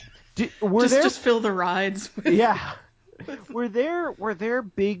 Just fill the rides with... Yeah. Were there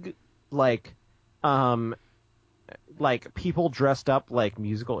big, like people dressed up like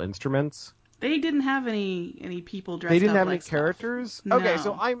musical instruments? They didn't have any people dressed up. They didn't have like any characters? No. Okay,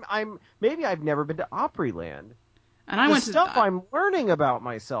 so I'm maybe I've never been to Opryland. And I went to stuff I'm learning about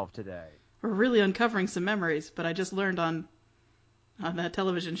myself today. We're really uncovering some memories, but I just learned on that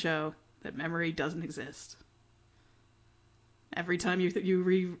television show that memory doesn't exist. Every time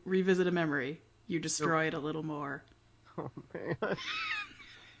you revisit a memory, you destroy it a little more. Oh, man.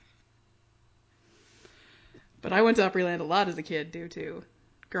 But I went to Opryland a lot as a kid, too,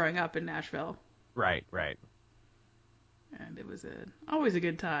 growing up in Nashville. Right. And it was always a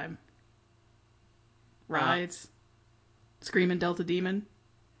good time. Rides. Screaming Delta Demon.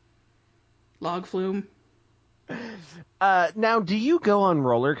 Log Flume. Now, do you go on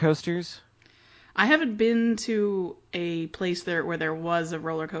roller coasters? I haven't been to a place where there was a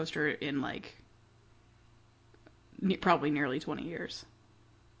roller coaster in, probably nearly 20 years.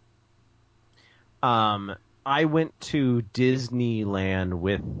 I went to Disneyland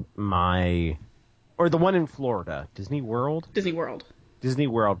with or the one in Florida, Disney World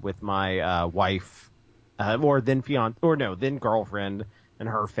with my wife, then girlfriend and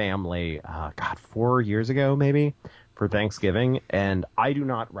her family. 4 years ago maybe, for Thanksgiving, and I do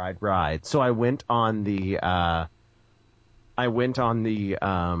not ride rides, so I went on the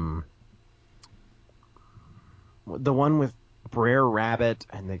one with Brer Rabbit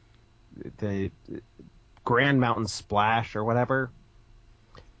and the Grand Mountain Splash or whatever,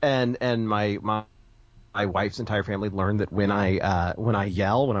 and my wife's entire family learned that when I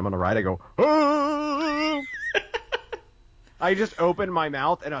yell when I'm on a ride, I go, "Oh!" I just open my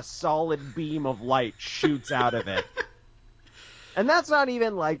mouth and a solid beam of light shoots out of it. And that's not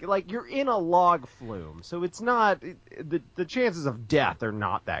even like you're in a log flume, so it's not the chances of death are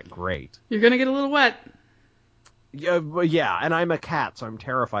not that great. You're gonna get a little wet. Yeah, and I'm a cat, so I'm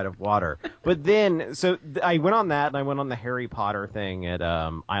terrified of water. But then, I went on that, and I went on the Harry Potter thing at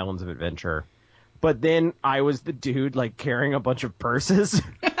Islands of Adventure. But then I was the dude, carrying a bunch of purses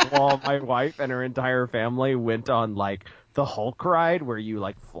while my wife and her entire family went on, the Hulk ride, where you,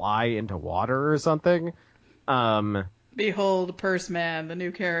 fly into water or something. Behold, Purse Man, the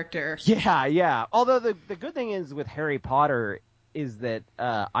new character. Yeah. Although the good thing is with Harry Potter is that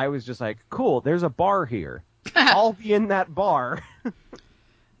I was just like, cool, there's a bar here. I'll be in that bar.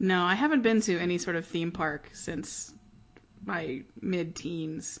 No, I haven't been to any sort of theme park since my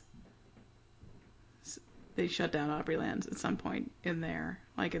mid-teens. They shut down Opryland at some point in there,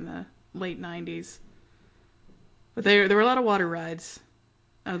 in the late 90s. But there were a lot of water rides.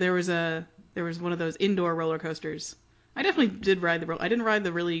 There was one of those indoor roller coasters. I definitely did ride I didn't ride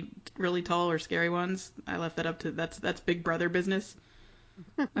the really, really tall or scary ones. I left that up to that's Big Brother business.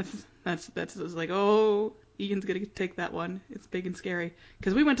 That's like, oh, Egan's gonna take that one. It's big and scary.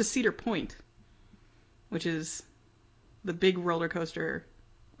 Because we went to Cedar Point, which is the big roller coaster.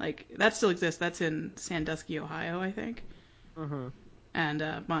 That still exists. That's in Sandusky, Ohio, I think. Mm-hmm.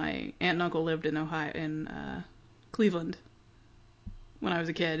 And my aunt and uncle lived in Cleveland when I was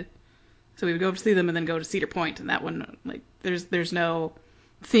a kid. So we would go up to see them and then go to Cedar Point. And that one, there's no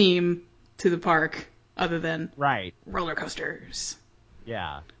theme to the park other than roller coasters.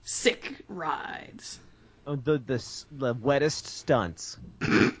 Yeah. Sick rides. Oh, the wettest stunts.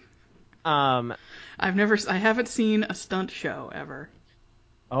 I haven't seen a stunt show ever.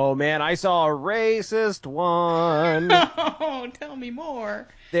 Oh man, I saw a racist one. Oh, tell me more.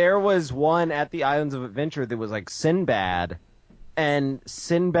 There was one at the Islands of Adventure that was Sinbad, and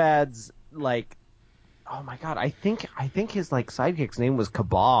Sinbad's oh my god, I think his sidekick's name was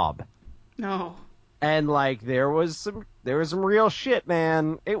Kebab. No. And there was some real shit,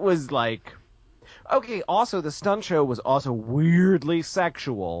 man. It was okay, also the stunt show was also weirdly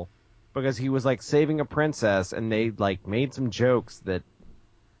sexual because he was saving a princess, and they made some jokes that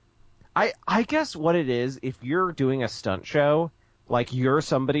I guess what it is, if you're doing a stunt show, you're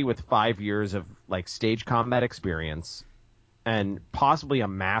somebody with 5 years of stage combat experience and possibly a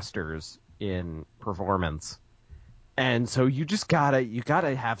master's in performance. And so you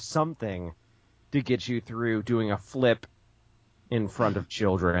gotta have something to get you through doing a flip in front of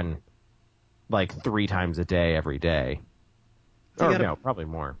children 3 times a day every day. No, probably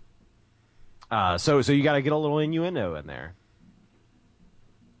more. So you gotta get a little innuendo in there.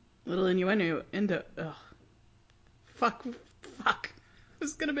 Little innuendo. Ugh. Fuck. I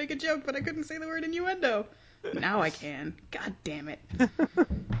was gonna make a joke, but I couldn't say the word innuendo. Now I can. God damn it.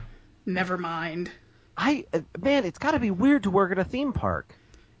 Never mind. Man, it's gotta be weird to work at a theme park.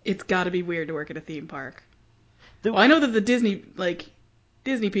 It's got to be weird to work at a theme park. Well, I know that the Disney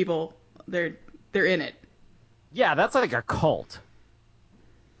people, they're in it. Yeah, that's like a cult.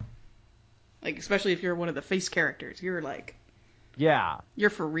 Like, especially if you're one of the face characters, you're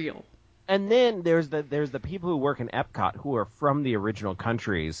for real. And then there's the people who work in Epcot who are from the original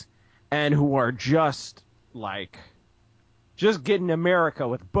countries, and who are just getting America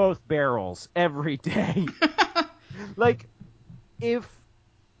with both barrels every day. Like, if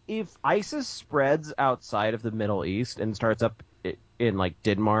ISIS spreads outside of the Middle East and starts up in like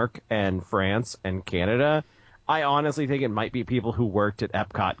Denmark and France and Canada, I honestly think it might be people who worked at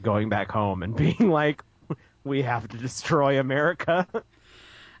Epcot going back home and being like, we have to destroy America.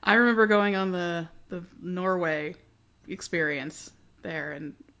 I remember going on the Norway experience there,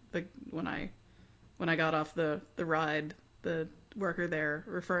 and when I got off the ride, the worker there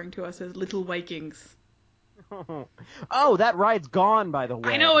referring to us as little Vikings. Oh, that ride's gone, by the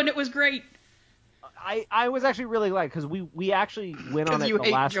way. I know, and it was great. I was actually really glad, because we actually went on it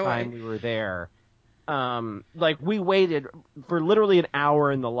the last time we were there. We waited for literally an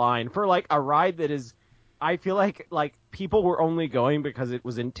hour in the line for like a ride that is, I feel like people were only going because it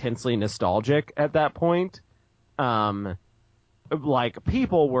was intensely nostalgic at that point.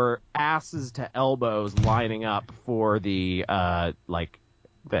 People were asses to elbows lining up for the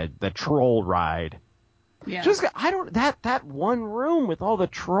troll ride. Yeah. Just that one room with all the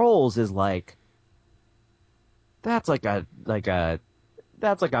trolls is like, that's like a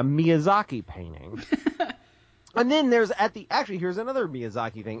Miyazaki painting. And then here's another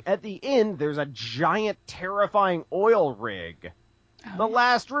Miyazaki thing. At the end, there's a giant, terrifying oil rig. Oh, the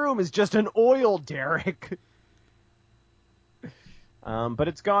last room is just an oil derrick. But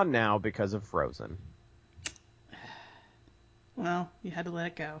it's gone now because of Frozen. Well, you had to let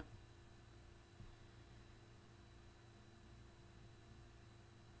it go.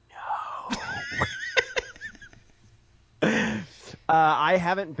 No. I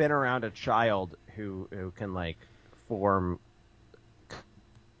haven't been around a child who can form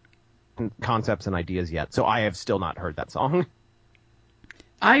concepts and ideas yet, so I have still not heard that song.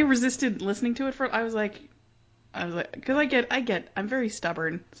 I resisted listening to it I was like, because I'm very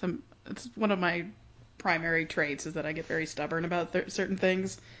stubborn. It's one of my primary traits is that I get very stubborn about certain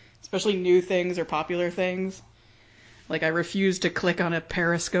things, especially new things or popular things. Like, I refused to click on a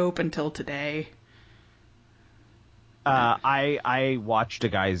Periscope until today. I watched a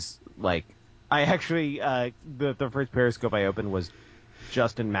guy's, I actually, the first Periscope I opened was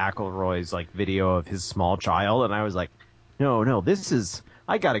Justin McElroy's, video of his small child, and I was like, no,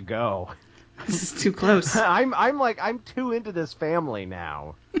 I gotta go. This is too close. I'm too into this family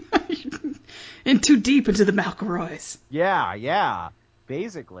now. And too deep into the McElroys. Yeah,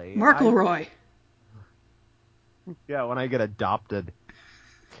 basically. McElroy. Yeah, when I get adopted.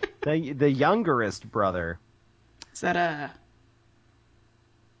 The youngerest brother. Is that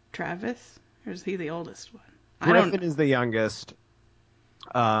Travis? Or is he the oldest one? Griffin is the youngest.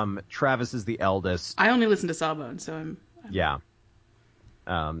 Travis is the eldest. I only listen to Sawbones, so I'm yeah.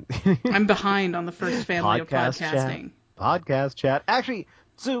 I'm behind on the first family of podcasting. Podcast chat. Actually,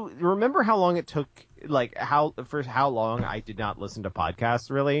 so remember how long it took, how long I did not listen to podcasts,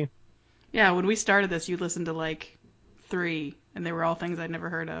 really? Yeah, when we started this, you listened to 3, and they were all things I'd never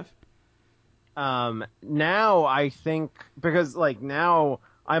heard of. Now I think, because now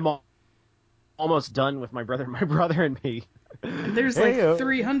I'm almost done with my brother and me. And there's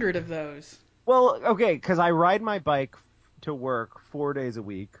 300 of those. Well, okay, because I ride my bike to work 4 days a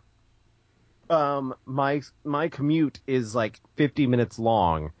week. My commute is 50 minutes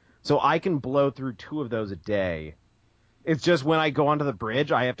long, so I can blow through 2 of those a day. It's just when I go onto the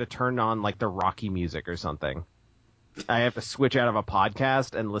bridge, I have to turn on the Rocky music or something. I have to switch out of a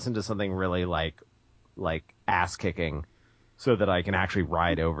podcast and listen to something really ass kicking, so that I can actually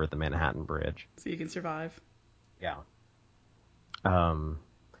ride over the Manhattan Bridge. So you can survive. Yeah. I've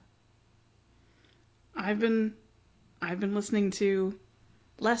been listening to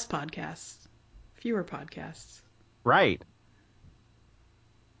less podcasts, fewer podcasts. Right.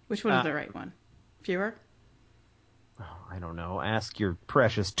 Which one is the right one? Fewer? Oh, I don't know. Ask your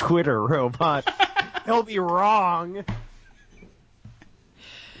precious Twitter robot. He'll be wrong.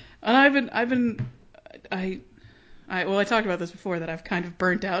 And I talked about this before, that I've kind of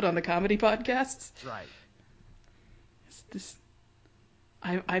burnt out on the comedy podcasts. Right.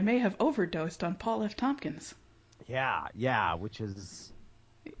 I may have overdosed on Paul F. Tompkins. Yeah, which is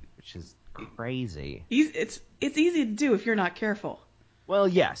crazy. It's easy to do if you're not careful. Well,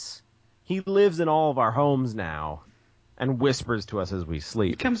 yes. He lives in all of our homes now and whispers to us as we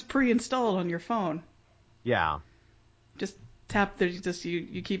sleep. It comes pre-installed on your phone. Yeah. Just tap, there's just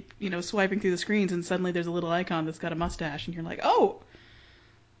you keep swiping through the screens, and suddenly there's a little icon that's got a mustache, and you're like, oh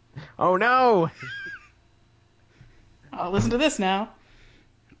no, I'll listen to this now.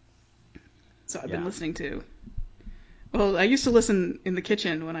 So I've been listening to. Well, I used to listen in the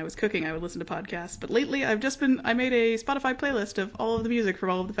kitchen when I was cooking. I would listen to podcasts, but lately I made a Spotify playlist of all of the music from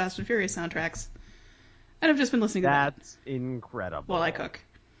all of the Fast and Furious soundtracks, and I've just been listening to that. That's incredible. While I cook.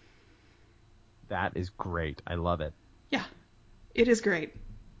 That is great. I love it. Yeah, it is great.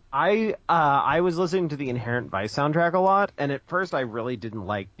 I was listening to the Inherent Vice soundtrack a lot, and at first I really didn't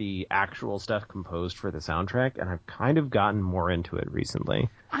like the actual stuff composed for the soundtrack, and I've kind of gotten more into it recently.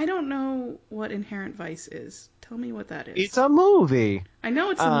 I don't know what Inherent Vice is. Tell me what that is. It's a movie. I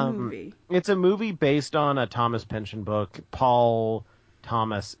know it's a movie. It's a movie based on a Thomas Pynchon book. Paul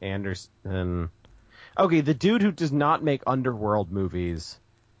Thomas Anderson. Okay, the dude who does not make Underworld movies.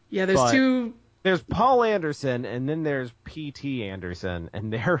 Yeah, there's two... There's Paul Anderson, and then there's P.T. Anderson,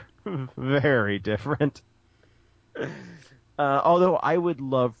 and they're very different. Although I would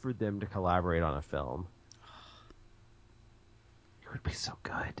love for them to collaborate on a film. It would be so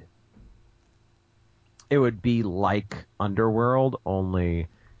good. It would be like Underworld, only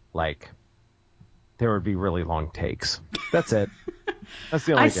like there would be really long takes. That's it. That's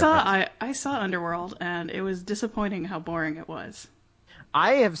the only difference. I saw Underworld, and it was disappointing how boring it was.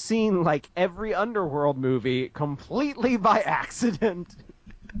 I have seen like every Underworld movie completely by accident.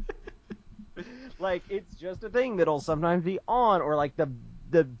 Like, it's just a thing that'll sometimes be on, or like the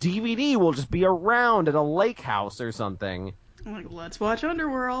DVD will just be around at a lake house or something. I'm like, let's watch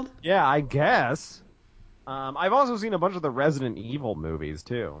Underworld. Yeah, I guess. I've also seen a bunch of the Resident Evil movies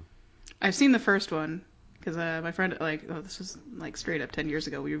too. I've seen the first one because my friend, this was like straight up 10 years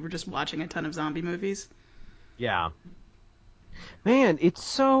ago. We were just watching a ton of zombie movies. Yeah. Man,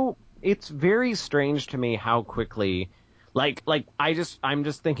 it's very strange to me how quickly, I'm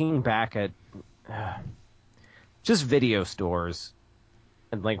just thinking back at just video stores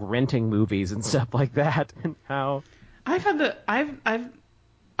and like renting movies and stuff like that, and how I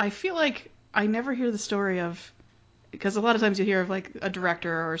feel like I never hear the story of, because a lot of times you hear of like a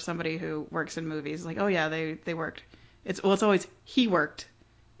director or somebody who works in movies, like, oh yeah, they worked. It's always he worked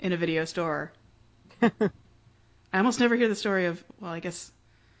in a video store. I almost never hear the story of, well, I guess,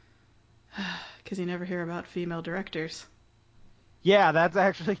 because you never hear about female directors. Yeah, that's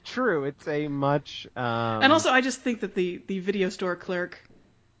actually true. It's a much... And also, I just think that the video store clerk,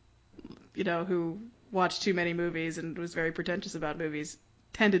 who watched too many movies and was very pretentious about movies,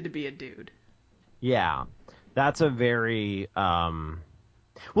 tended to be a dude. Yeah, that's a very... Well,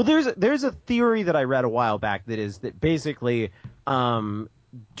 there's a theory that I read a while back that is that basically,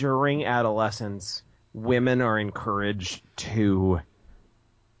 during adolescence, women are encouraged to,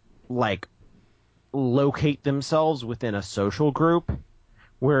 like, locate themselves within a social group,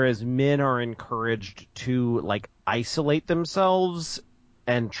 whereas men are encouraged to, like, isolate themselves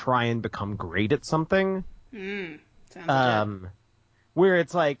and try and become great at something. Sounds legit. Where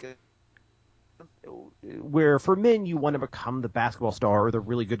it's like, where for men you want to become the basketball star or the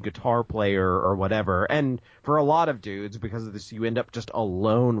really good guitar player or whatever, and for a lot of dudes, because of this, you end up just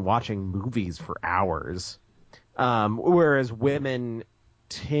alone watching movies for hours, whereas women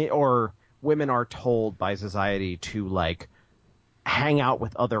are told by society to like hang out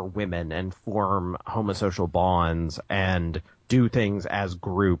with other women and form homosocial bonds and do things as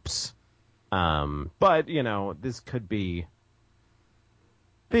groups. But this could be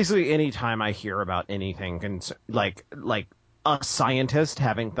basically any time I hear about anything, like a scientist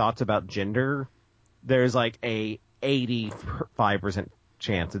having thoughts about gender, there's like a 85%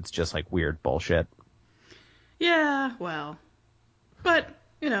 chance it's just like weird bullshit. Yeah, well, but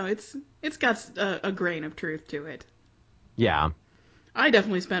it's got a grain of truth to it. Yeah, I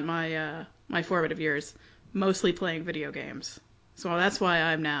definitely spent my formative years mostly playing video games, so that's why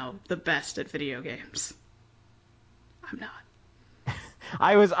I'm now the best at video games. I'm not.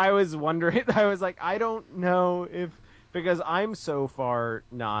 I was wondering. I was like, I don't know because I'm so far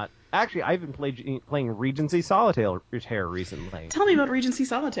not. Actually, I've been playing Regency Solitaire recently. Tell me about Regency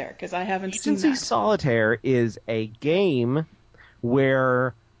Solitaire, because I haven't seen that. Regency Solitaire is a game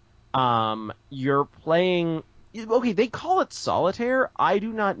where you're playing. Okay, they call it solitaire. I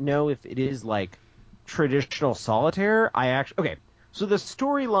do not know if it is like traditional solitaire. So the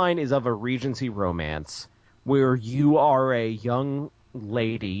storyline is of a Regency romance where you are a young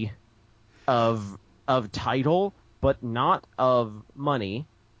lady of title, but not of money,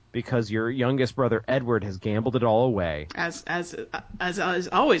 because your youngest brother Edward has gambled it all away. As is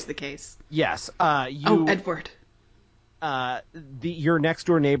always the case. Yes. Edward. your next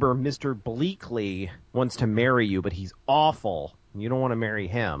door neighbor, Mr. Bleakley, wants to marry you, but he's awful. You don't want to marry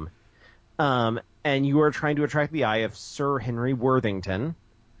him. And you are trying to attract the eye of Sir Henry Worthington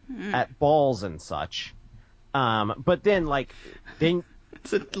at balls and such. But then,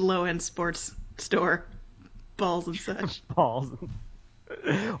 it's a low-end sports store. Balls and such. Balls.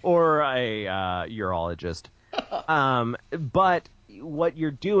 Or a urologist. But what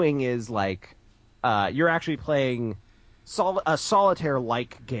you're doing is, you're actually playing a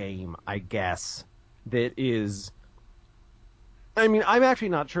solitaire-like game, I guess, that is... I mean, I'm actually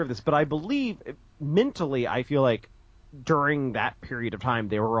not sure of this, but I believe, mentally, I feel like during that period of time,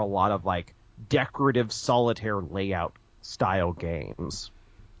 there were a lot of, decorative solitaire layout style games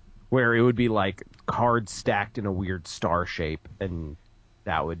where it would be, cards stacked in a weird star shape, and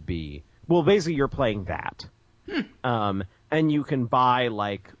that would be... Well, basically, you're playing that. And you can buy,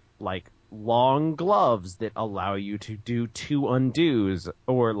 long gloves that allow you to do 2 undos,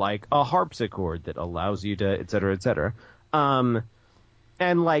 or, a harpsichord that allows you to, et cetera, et cetera. And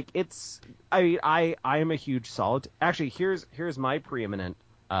it's, I mean, I am a huge actually, here's my preeminent,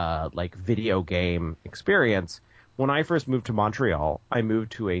 video game experience. When I first moved to Montreal, I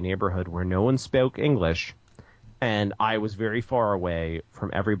moved to a neighborhood where no one spoke English, and I was very far away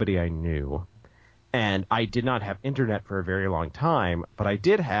from everybody I knew. And I did not have internet for a very long time, but I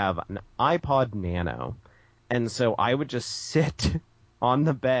did have an iPod Nano. And so I would just sit on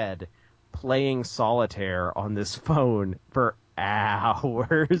the bed playing solitaire on this phone for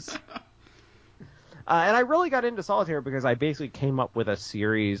hours. And I really got into solitaire because I basically came up with a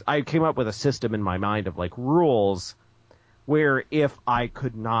system in my mind of rules where if I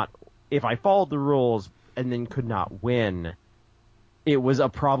followed the rules and then could not win, it was a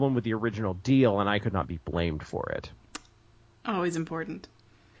problem with the original deal and I could not be blamed for it. Always important.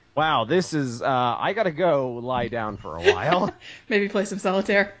 Wow, this is, I gotta go lie down for a while. Maybe play some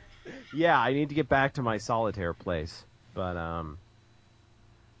solitaire. Yeah, I need to get back to my solitaire place, but I'm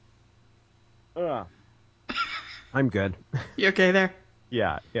good. You okay there?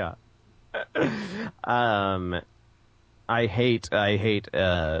 Yeah. I hate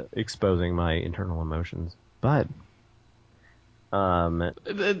exposing my internal emotions, but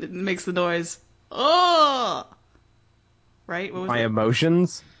it makes the noise. Oh, right. What was my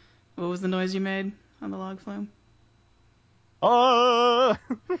emotions? What was the noise you made on the log flume? Oh,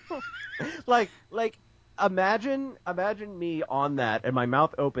 imagine me on that, and my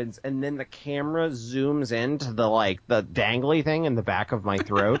mouth opens, and then the camera zooms into the dangly thing in the back of my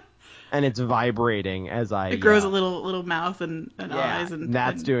throat, and it's vibrating as I. It grows a little mouth and eyes, and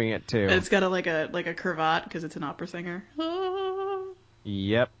that's doing it too. And it's got a cravat because it's an opera singer.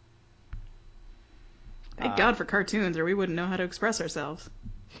 Yep. Thank God for cartoons, or we wouldn't know how to express ourselves.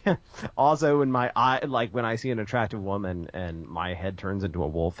 Also, when my eye, when I see an attractive woman and my head turns into a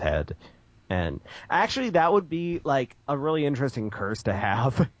wolf head, and actually that would be a really interesting curse to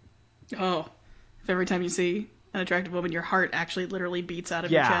have. Oh, if every time you see an attractive woman, your heart actually literally beats out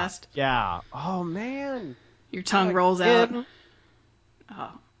of your chest. Yeah. Oh man. Your tongue rolls out.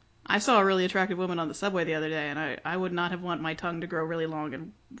 Oh, I saw a really attractive woman on the subway the other day, and I would not have wanted my tongue to grow really long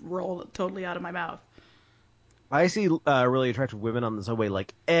and roll totally out of my mouth. I see really attractive women on the subway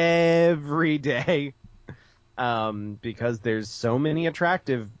every day, because there's so many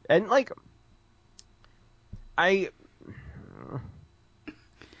attractive and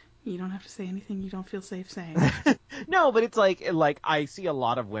You don't have to say anything you don't feel safe saying. No, but it's I see a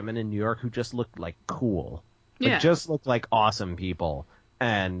lot of women in New York who just look cool, just look like awesome people,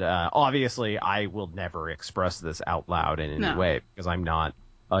 and obviously I will never express this out loud in any way because I'm not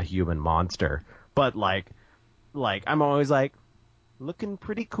a human monster, but I'm always looking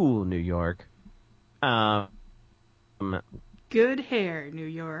pretty cool, New York. Good hair, New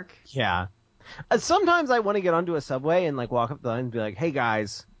York. Yeah. Sometimes I want to get onto a subway and walk up the line and be like, "Hey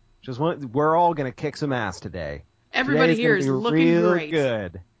guys, we're all gonna kick some ass today. Everybody here is looking great.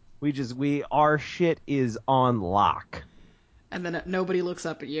 Good. Our shit is on lock." And then nobody looks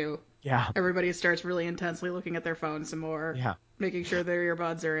up at you. Yeah. Everybody starts really intensely looking at their phone some more. Yeah. Making sure their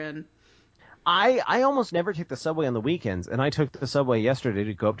earbuds are in. I almost never take the subway on the weekends, and I took the subway yesterday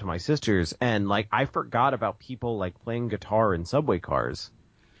to go up to my sister's, and I forgot about people playing guitar in subway cars.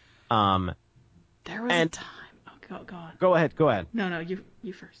 There was a time. Oh, go on. Go ahead. No,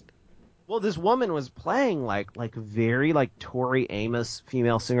 you first. Well, this woman was playing very Tori Amos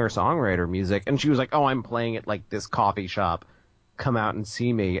female singer-songwriter music, and she was like, "Oh, I'm playing at this coffee shop. Come out and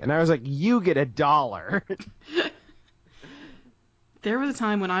see me." And I was like, "You get $1." There was a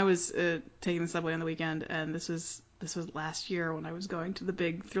time when I was taking the subway on the weekend, and this was this was last year when I was going to the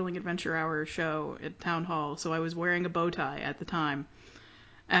big Thrilling Adventure Hour show at Town Hall, so I was wearing a bow tie at the time.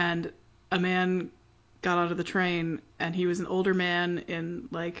 And a man got onto the train, and he was an older man in,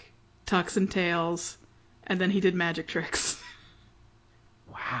 like, tux and tails, and then he did magic tricks.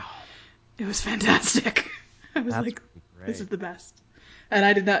 Wow. It was fantastic. I was That's like, great. this is the best. And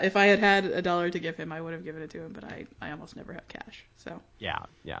I did not, if I had had $1 to give him, I would have given it to him, but I almost never have cash, so. Yeah.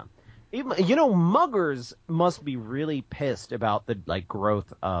 Even, muggers must be really pissed about the, like,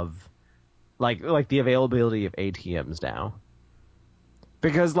 growth of, like the availability of ATMs now.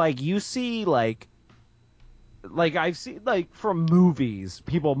 Because, like, you see, like I've seen, like, from movies,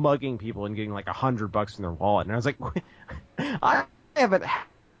 people mugging people and getting, like, $100 in their wallet. And I was like, I haven't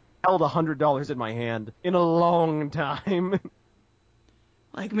held $100 in my hand in a long time.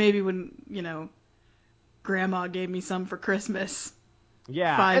 Like maybe when, Grandma gave me some for Christmas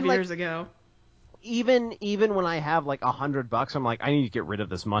Yeah. 5 and, years like, ago. Even when I have, like, $100, I'm like, I need to get rid of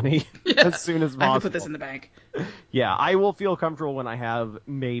this money Yeah. as soon as possible. I can put this in the bank. Yeah, I will feel comfortable when I have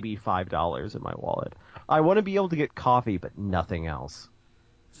maybe $5 in my wallet. I want to be able to get coffee, but nothing else.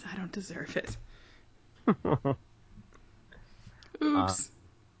 I don't deserve it. Oops.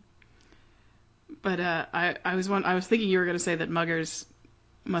 But I was thinking you were going to say that muggers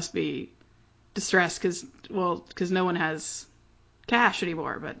must be distressed because no one has cash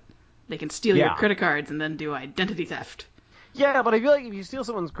anymore, but they can steal your credit cards and then do identity theft. Yeah, but I feel like if you steal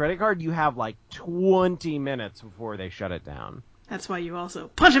someone's credit card, you have like 20 minutes before they shut it down. That's why you also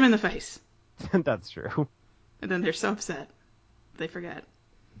punch them in the face. That's true. And then they're so upset. They forget.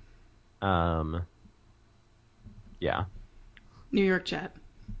 Yeah. New York chat.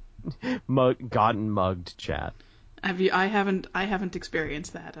 Gotten mugged chat. I haven't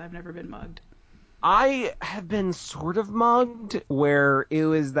experienced that. I've never been mugged. I have been sort of mugged where it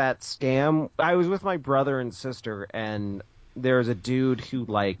was that scam. I was with my brother and sister, and there was a dude who,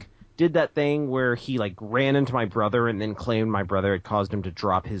 like, did that thing where he, like, ran into my brother and then claimed my brother had caused him to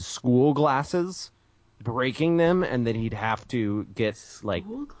drop his school glasses, breaking them, and then he'd have to get, like...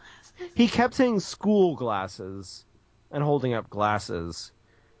 School glasses? He kept saying school glasses and holding up glasses.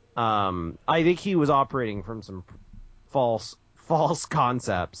 I think he was operating from some false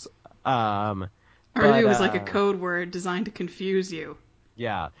concepts. Or maybe it was like a code word designed to confuse you.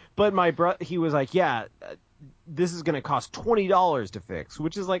 Yeah, but my brother, he was like, yeah, this is going to cost $20 to fix,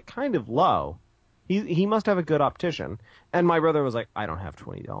 which is, like, kind of low. He must have a good optician. And my brother was like, I don't have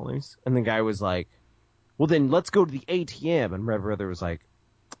 $20. And the guy was like, well, then let's go to the ATM. And my brother was like,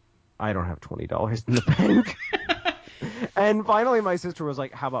 I don't have $20 in the bank. And finally my sister was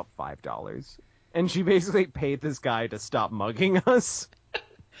like, how about $5? And she basically paid this guy to stop mugging us.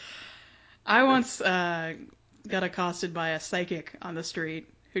 I once got accosted by a psychic on the street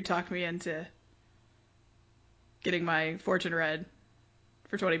who talked me into getting my fortune read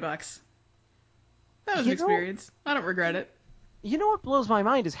for $20. That was an experience. I don't regret it. You know what blows my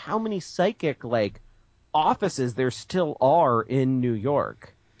mind is how many psychic, like, offices there still are in New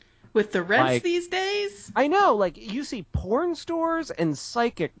York. With the rents like, these days? I know, like, you see porn stores and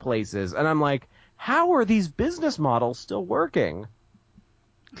psychic places, and I'm like, how are these business models still working?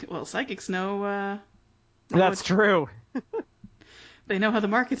 Well, psychics know... That's true. They know how the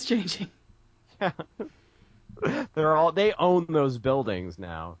market's changing. Yeah. They own those buildings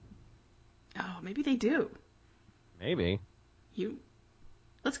now. Oh, maybe they do. Maybe.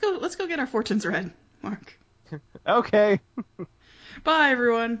 Let's go get our fortunes read, Mark. Okay. Bye,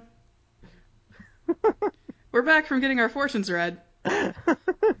 everyone. We're back from getting our fortunes read.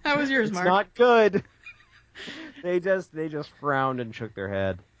 How was yours, Mark? It's not good. They just frowned and shook their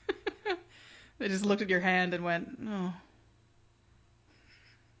head. They just looked at your hand and went, oh.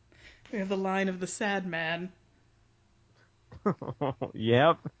 We have the line of the sad man.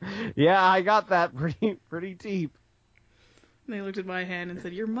 Yep. Yeah, I got that pretty deep. And they looked at my hand and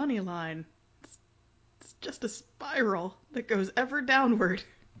said, your money line. It's just a spiral that goes ever downward.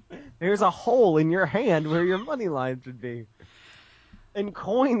 There's a hole in your hand where your money line should be. And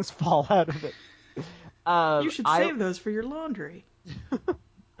coins fall out of it. You should save those for your laundry.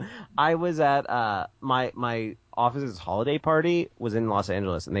 I was at my office's holiday party was in Los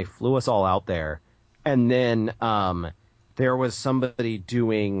Angeles, and they flew us all out there. And then there was somebody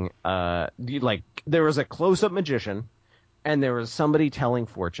doing there was a close-up magician, and there was somebody telling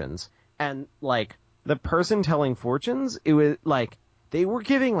fortunes. And, like, the person telling fortunes, it was like they were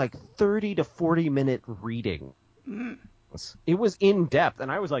giving like 30 to 40 minute readings. Mm. It was in depth, and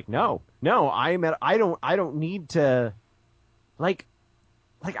I was like, no, I don't need to, like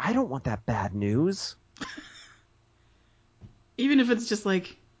I don't want that bad news. Even if it's just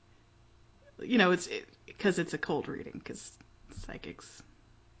like, because it's a cold reading, because psychics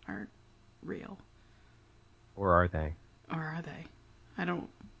aren't real. Or are they? Or are they? I don't...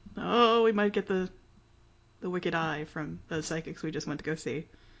 Oh, we might get the wicked eye from the psychics we just went to go see.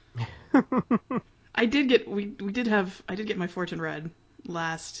 I did get my fortune read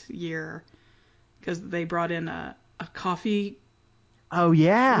last year because they brought in a coffee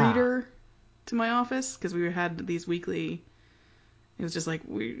reader to my office because we had these weekly. It was just like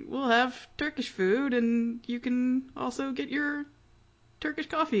we'll have Turkish food and you can also get your Turkish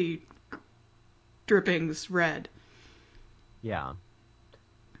coffee drippings read. Yeah.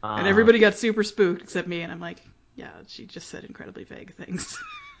 And everybody got super spooked except me, and I'm like, yeah, she just said incredibly vague things.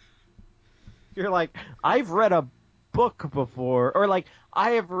 You're like, I've read a book before, or like,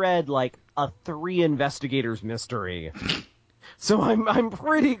 I have read like a 3 Investigators mystery. So I'm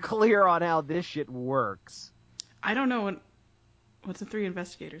pretty clear on how this shit works. I don't know what's a 3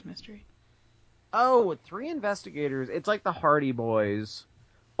 Investigators mystery. Oh, 3 Investigators, it's like the Hardy Boys.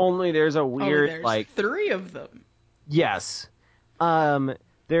 Only there's a weird, there's 3 of them. Yes.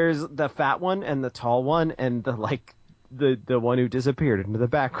 There's the fat one and the tall one and the one who disappeared into the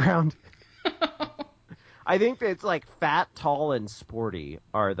background. I think it's like fat, tall, and sporty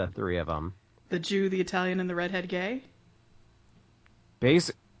are the 3 of them. The Jew, the Italian, and the redhead gay?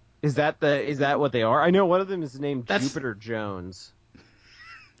 Is that what they are? I know one of them is named Jupiter Jones.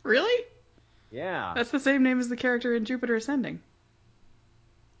 Really? Yeah. That's the same name as the character in Jupiter Ascending.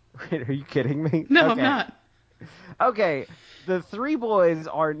 Wait, are you kidding me? No, okay. I'm not. Okay, the 3 boys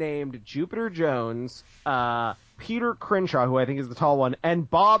are named Jupiter Jones, Peter Crenshaw, who I think is the tall one, and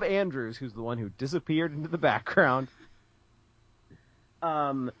Bob Andrews, who's the one who disappeared into the background.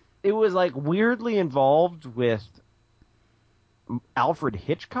 It was like weirdly involved with Alfred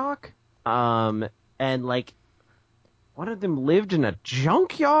Hitchcock, and like one of them lived in a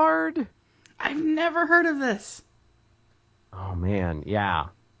junkyard. I've never heard of this. Oh man, yeah.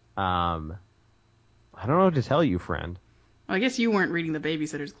 I don't know what to tell you, friend. Well, I guess you weren't reading the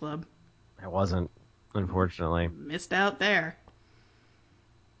Babysitters Club. I wasn't, unfortunately. Missed out there.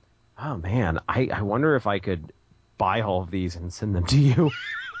 Oh man, I wonder if I could buy all of these and send them to you.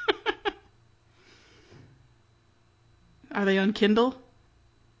 Are they on Kindle?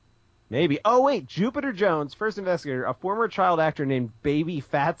 Maybe. Oh wait, Jupiter Jones, first investigator, a former child actor named Baby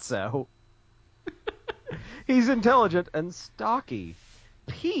Fatso. He's intelligent and stocky.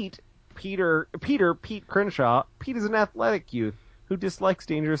 Pete Crenshaw. Pete is an athletic youth who dislikes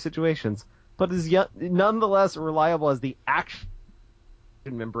dangerous situations, but is nonetheless reliable as the action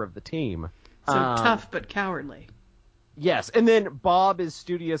member of the team. So tough but cowardly. Yes, and then Bob is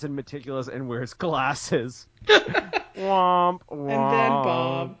studious and meticulous and wears glasses. Womp, womp. And then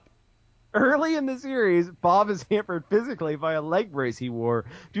Bob. Early in the series, Bob is hampered physically by a leg brace he wore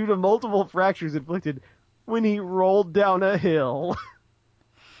due to multiple fractures inflicted when he rolled down a hill.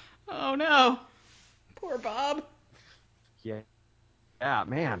 Oh no. Poor Bob. Yeah,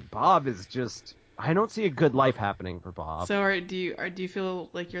 man, Bob is just... I don't see a good life happening for Bob. So do you feel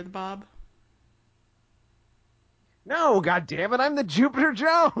like you're the Bob? No, goddammit, I'm the Jupiter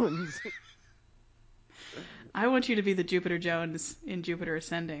Jones! I want you to be the Jupiter Jones in Jupiter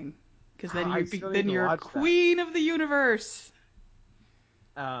Ascending. Because then you're queen of the universe.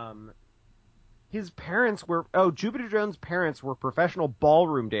 His parents were... Oh, Jupiter Jones' parents were professional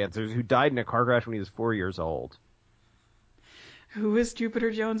ballroom dancers who died in a car crash when he was 4 years old. Who was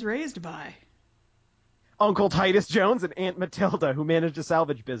Jupiter Jones raised by? Uncle Titus Jones and Aunt Matilda, who managed a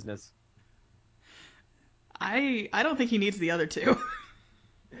salvage business. I don't think he needs the other two.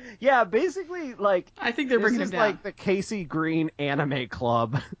 Yeah, basically, like... I think they're bringing him down. This is like the Casey Green anime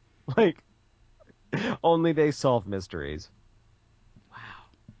club. Like, only they solve mysteries. Wow.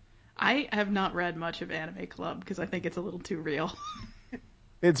 I have not read much of Anime Club because I think it's a little too real.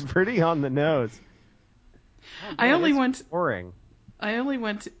 It's pretty on the nose. Oh, man, I only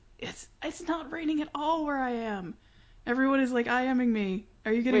went... It's not raining at all where I am. Everyone is like IMing me.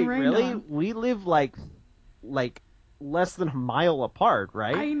 Are you getting rained really? on? We live like less than a mile apart,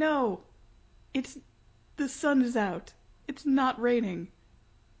 right? I know. The sun is out. It's not raining.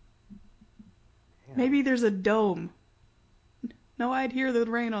 Yeah. Maybe there's a dome. No, I'd hear the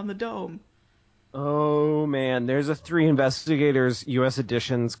rain on the dome. Oh man, there's a 3 Investigators U.S.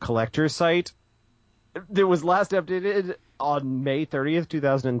 Editions collector site. That was last updated on May 30th,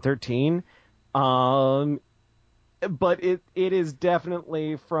 2013. But it is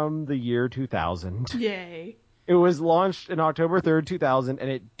definitely from the year 2000. Yay. It was launched in October 3rd, 2000, and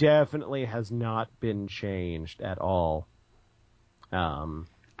it definitely has not been changed at all. I'm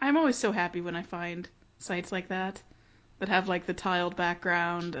always so happy when I find sites like that that have like the tiled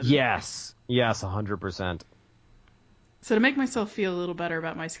background. And... Yes, 100%. So to make myself feel a little better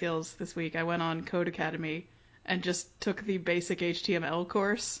about my skills this week, I went on Code Academy and just took the basic HTML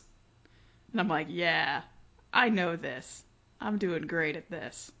course. And I'm like, yeah, I know this. I'm doing great at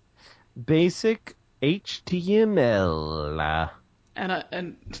this. Basic HTML.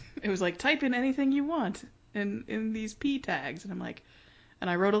 And it was like, type in anything you want in these P tags. And I'm like, and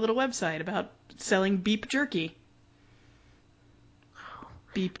I wrote a little website about selling beef jerky.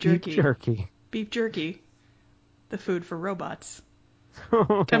 Beef jerky. Beef jerky. Beef jerky. The food for robots.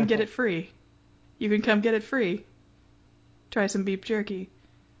 Come get it free. You can come get it free. Try some beef jerky.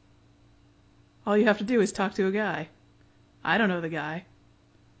 All you have to do is talk to a guy. I don't know the guy.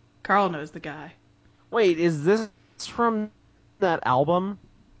 Carl knows the guy. Wait, is this from that album?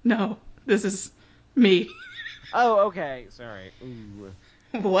 No, this is me. Oh, okay. Sorry. Ooh.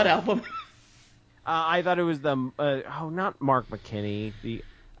 What album? I thought it was the not Mark McKinney, the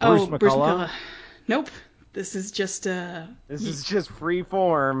Bruce McCullough. Bruce McCullough. Nope. This is just This is just free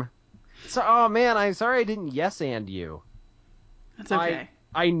form. So, oh man, I'm sorry I didn't yes and you. That's okay.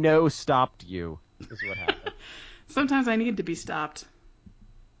 I know stopped you. Is what happened. Sometimes I need to be stopped.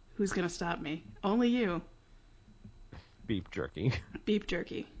 Who's gonna stop me? Only you. Beef jerky. Beef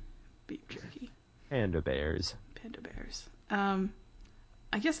jerky. Beef jerky. Panda bears. Panda bears.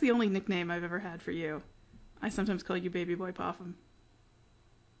 I guess the only nickname I've ever had for you. I sometimes call you Baby Boy Popham.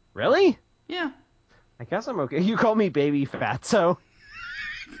 Really? Yeah. I guess I'm okay. You call me Baby Fatso.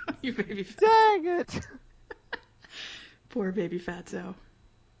 You Baby Fatso. Dang it. Poor Baby Fatso.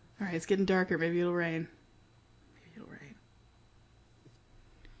 Alright, it's getting darker. Maybe it'll rain.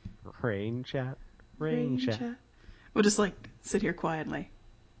 Rain chat. Rain chat. We'll just like sit here quietly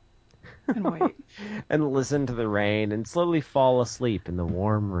and wait. And listen to the rain and slowly fall asleep in the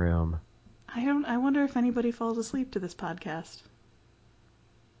warm room. I wonder if anybody falls asleep to this podcast.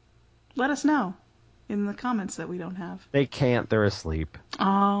 Let us know in the comments that we don't have. They can't. They're asleep.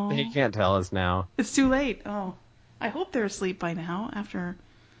 Oh. They can't tell us now. It's too late. Oh. I hope they're asleep by now after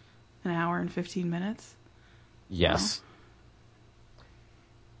an hour and 15 minutes. Yes.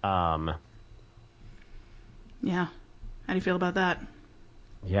 Yeah. How do you feel about that?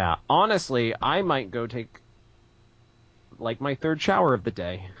 Yeah. Honestly, I might go take like my third shower of the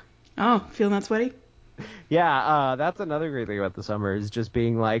day. Oh, feeling that sweaty? Yeah, that's another great thing about the summer is just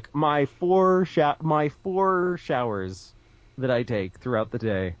being like my four showers that I take throughout the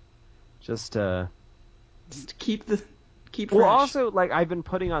day, just to keep fresh. Well, also like I've been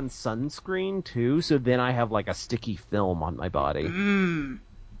putting on sunscreen too, so then I have like a sticky film on my body.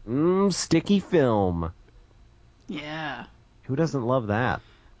 Sticky film. Yeah. Who doesn't love that?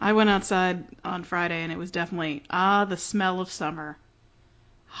 I went outside on Friday and it was definitely the smell of summer.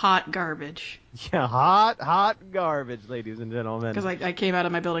 Hot garbage. Yeah, hot garbage, ladies and gentlemen. Because I came out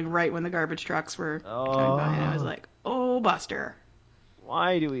of my building right when the garbage trucks were coming by, and I was like, oh, Buster.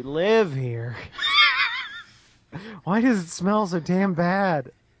 Why do we live here? Why does it smell so damn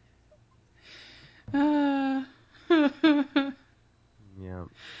bad? Yeah.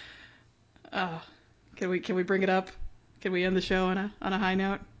 Can we bring it up? Can we end the show on a high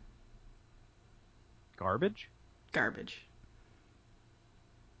note? Garbage? Garbage.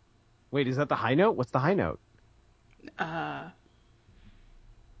 Wait, is that the high note? What's the high note? I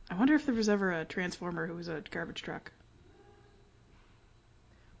wonder if there was ever a Transformer who was a garbage truck.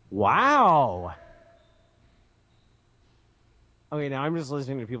 Wow. Okay, now I'm just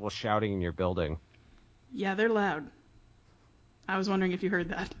listening to people shouting in your building. Yeah, they're loud. I was wondering if you heard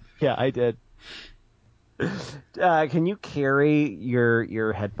that. Yeah, I did. Can you carry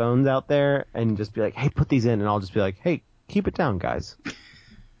your headphones out there and just be like, hey, put these in, and I'll just be like, hey, keep it down, guys.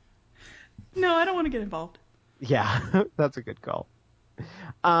 No, I don't want to get involved. Yeah, that's a good call.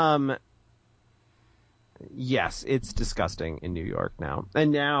 Yes, it's disgusting in New York now.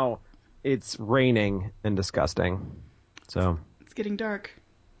 And now it's raining and disgusting. So it's getting dark.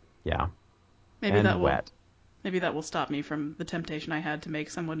 Yeah. Maybe and that will wet. Maybe that will stop me from the temptation I had to make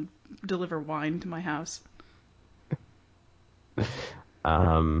someone deliver wine to my house.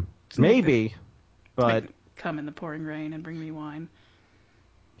 Maybe, but come in the pouring rain and bring me wine.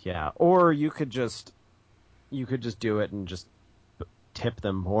 Yeah, or you could just do it and just tip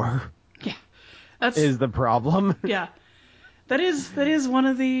them more. Yeah, that's is the problem. Yeah, that is one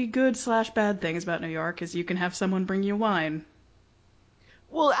of the good/bad things about New York is you can have someone bring you wine.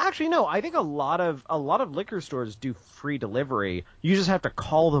 Well, actually, no. I think a lot of liquor stores do free delivery. You just have to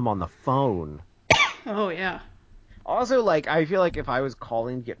call them on the phone. Oh yeah. Also, like, I feel like if I was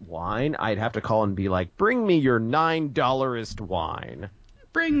calling to get wine, I'd have to call and be like, "Bring me your $9 wine."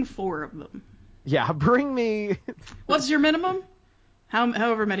 Bring 4 of them. Yeah, bring me. What's your minimum?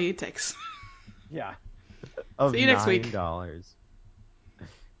 However many it takes. Yeah. Of See you next week. $9.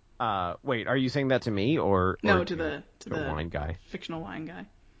 Wait, are you saying that to me or No, to the wine guy? fictional wine guy.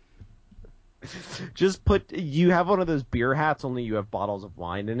 Just you have one of those beer hats, only you have bottles of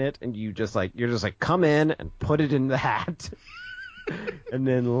wine in it, and you're just like, come in and put it in the hat, and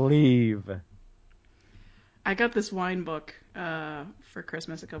then leave. I got this wine book for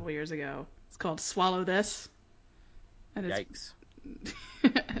Christmas a couple years ago. It's called Swallow This. And Yikes.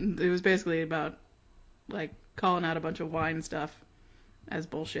 And it was basically about, like, calling out a bunch of wine stuff as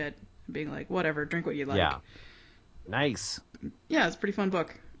bullshit. And being like, whatever, drink what you like. Yeah. Nice. Yeah, it's a pretty fun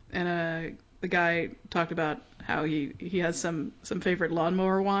book. And the guy talked about how he has some favorite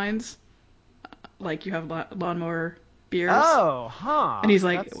lawnmower wines. Like, you have lawnmower beers. Oh, huh. And he's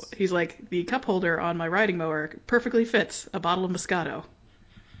like, the cup holder on my riding mower perfectly fits a bottle of Moscato.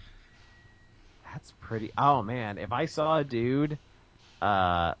 That's pretty. Oh man, if I saw a dude,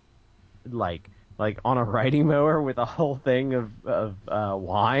 like on a riding mower with a whole thing of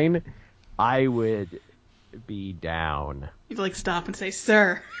wine, I would be down. You'd like stop and say,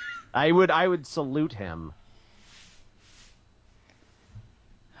 "Sir." I would salute him.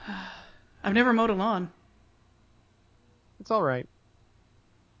 I've never mowed a lawn. It's all right.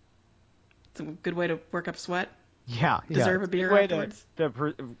 It's a good way to work up sweat. Yeah. Deserve a beer afterwards.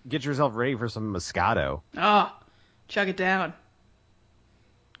 To get yourself ready for some Moscato. Oh, chug it down.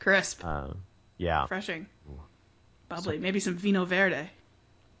 Crisp. Yeah. Refreshing. Bubbly. Maybe some Vino Verde.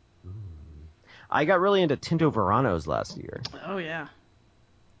 I got really into Tinto Veranos last year. Oh, yeah.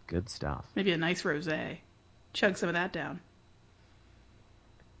 Good stuff. Maybe a nice rosé. Chug some of that down.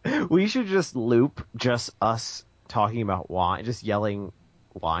 We should just loop just us talking about wine, just yelling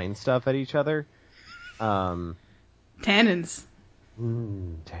wine stuff at each other. Tannins.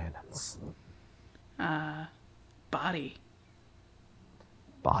 Tannins. Body.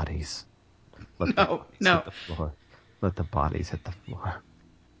 Bodies. No. Hit the floor. Let the bodies hit the floor.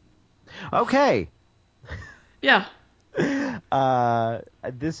 Okay. Yeah.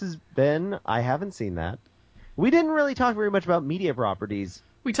 This has been. I haven't seen that. We didn't really talk very much about media properties.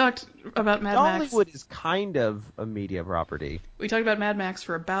 We talked about Mad Max. Hollywood is kind of a media property. We talked about Mad Max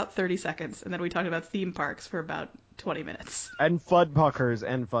for about 30 seconds, and then we talked about theme parks for about 20 minutes. And Fudpuckers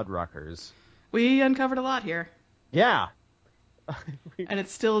and Fuddruckers. We uncovered a lot here. Yeah. And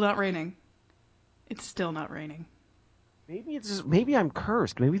it's still not raining. It's still not raining. Maybe I'm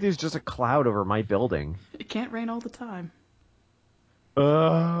cursed. Maybe there's just a cloud over my building. It can't rain all the time.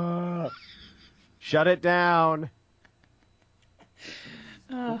 Shut it down.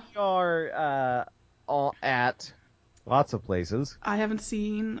 Uh, We are all at lots of places. I haven't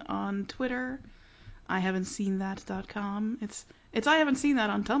seen on Twitter. I haven't seen that.com. It's I haven't seen that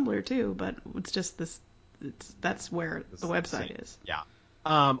on Tumblr too, but it's just this. That's where the website is. Yeah.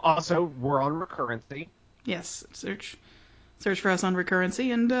 Also, we're on Recurrency. Yes, search for us on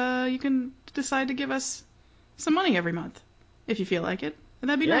Recurrency, and you can decide to give us some money every month if you feel like it, and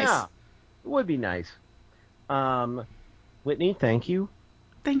that'd be nice. Yeah, it would be nice. Whitney, thank you.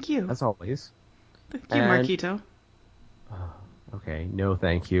 Thank you. As always. Thank you, Marquito. Okay, no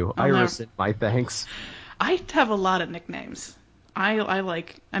thank you. Oh, I no. rescind my thanks. I have a lot of nicknames. I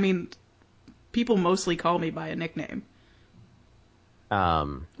mean, people mostly call me by a nickname.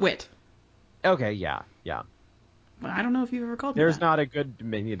 Wit. Okay, yeah. Well, I don't know if you've ever called me There's that. not a good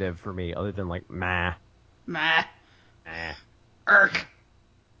diminutive for me other than like meh. Meh. Irk.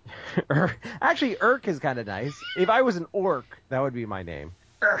 Actually, Irk is kind of nice. If I was an orc, that would be my name.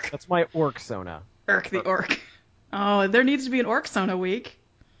 Irk. That's my orc sona. Irk the orc. Oh, there needs to be an orc sauna week.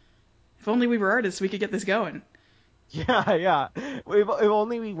 If only we were artists, we could get this going. Yeah. If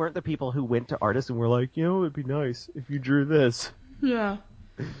only we weren't the people who went to artists and were like, it'd be nice if you drew this. Yeah.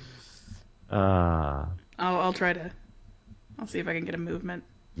 I'll I'll try to. I'll see if I can get a movement.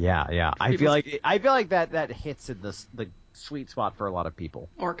 Yeah. I feel like that hits in the sweet spot for a lot of people.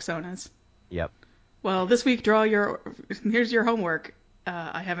 Orc saunas. Yep. Well, this week, here's your homework.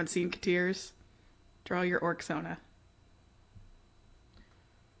 I haven't seen Katir's. Draw your orc sauna.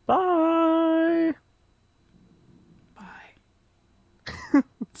 Bye. Bye.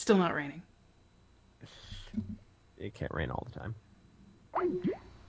 It's still not raining. It can't rain all the time.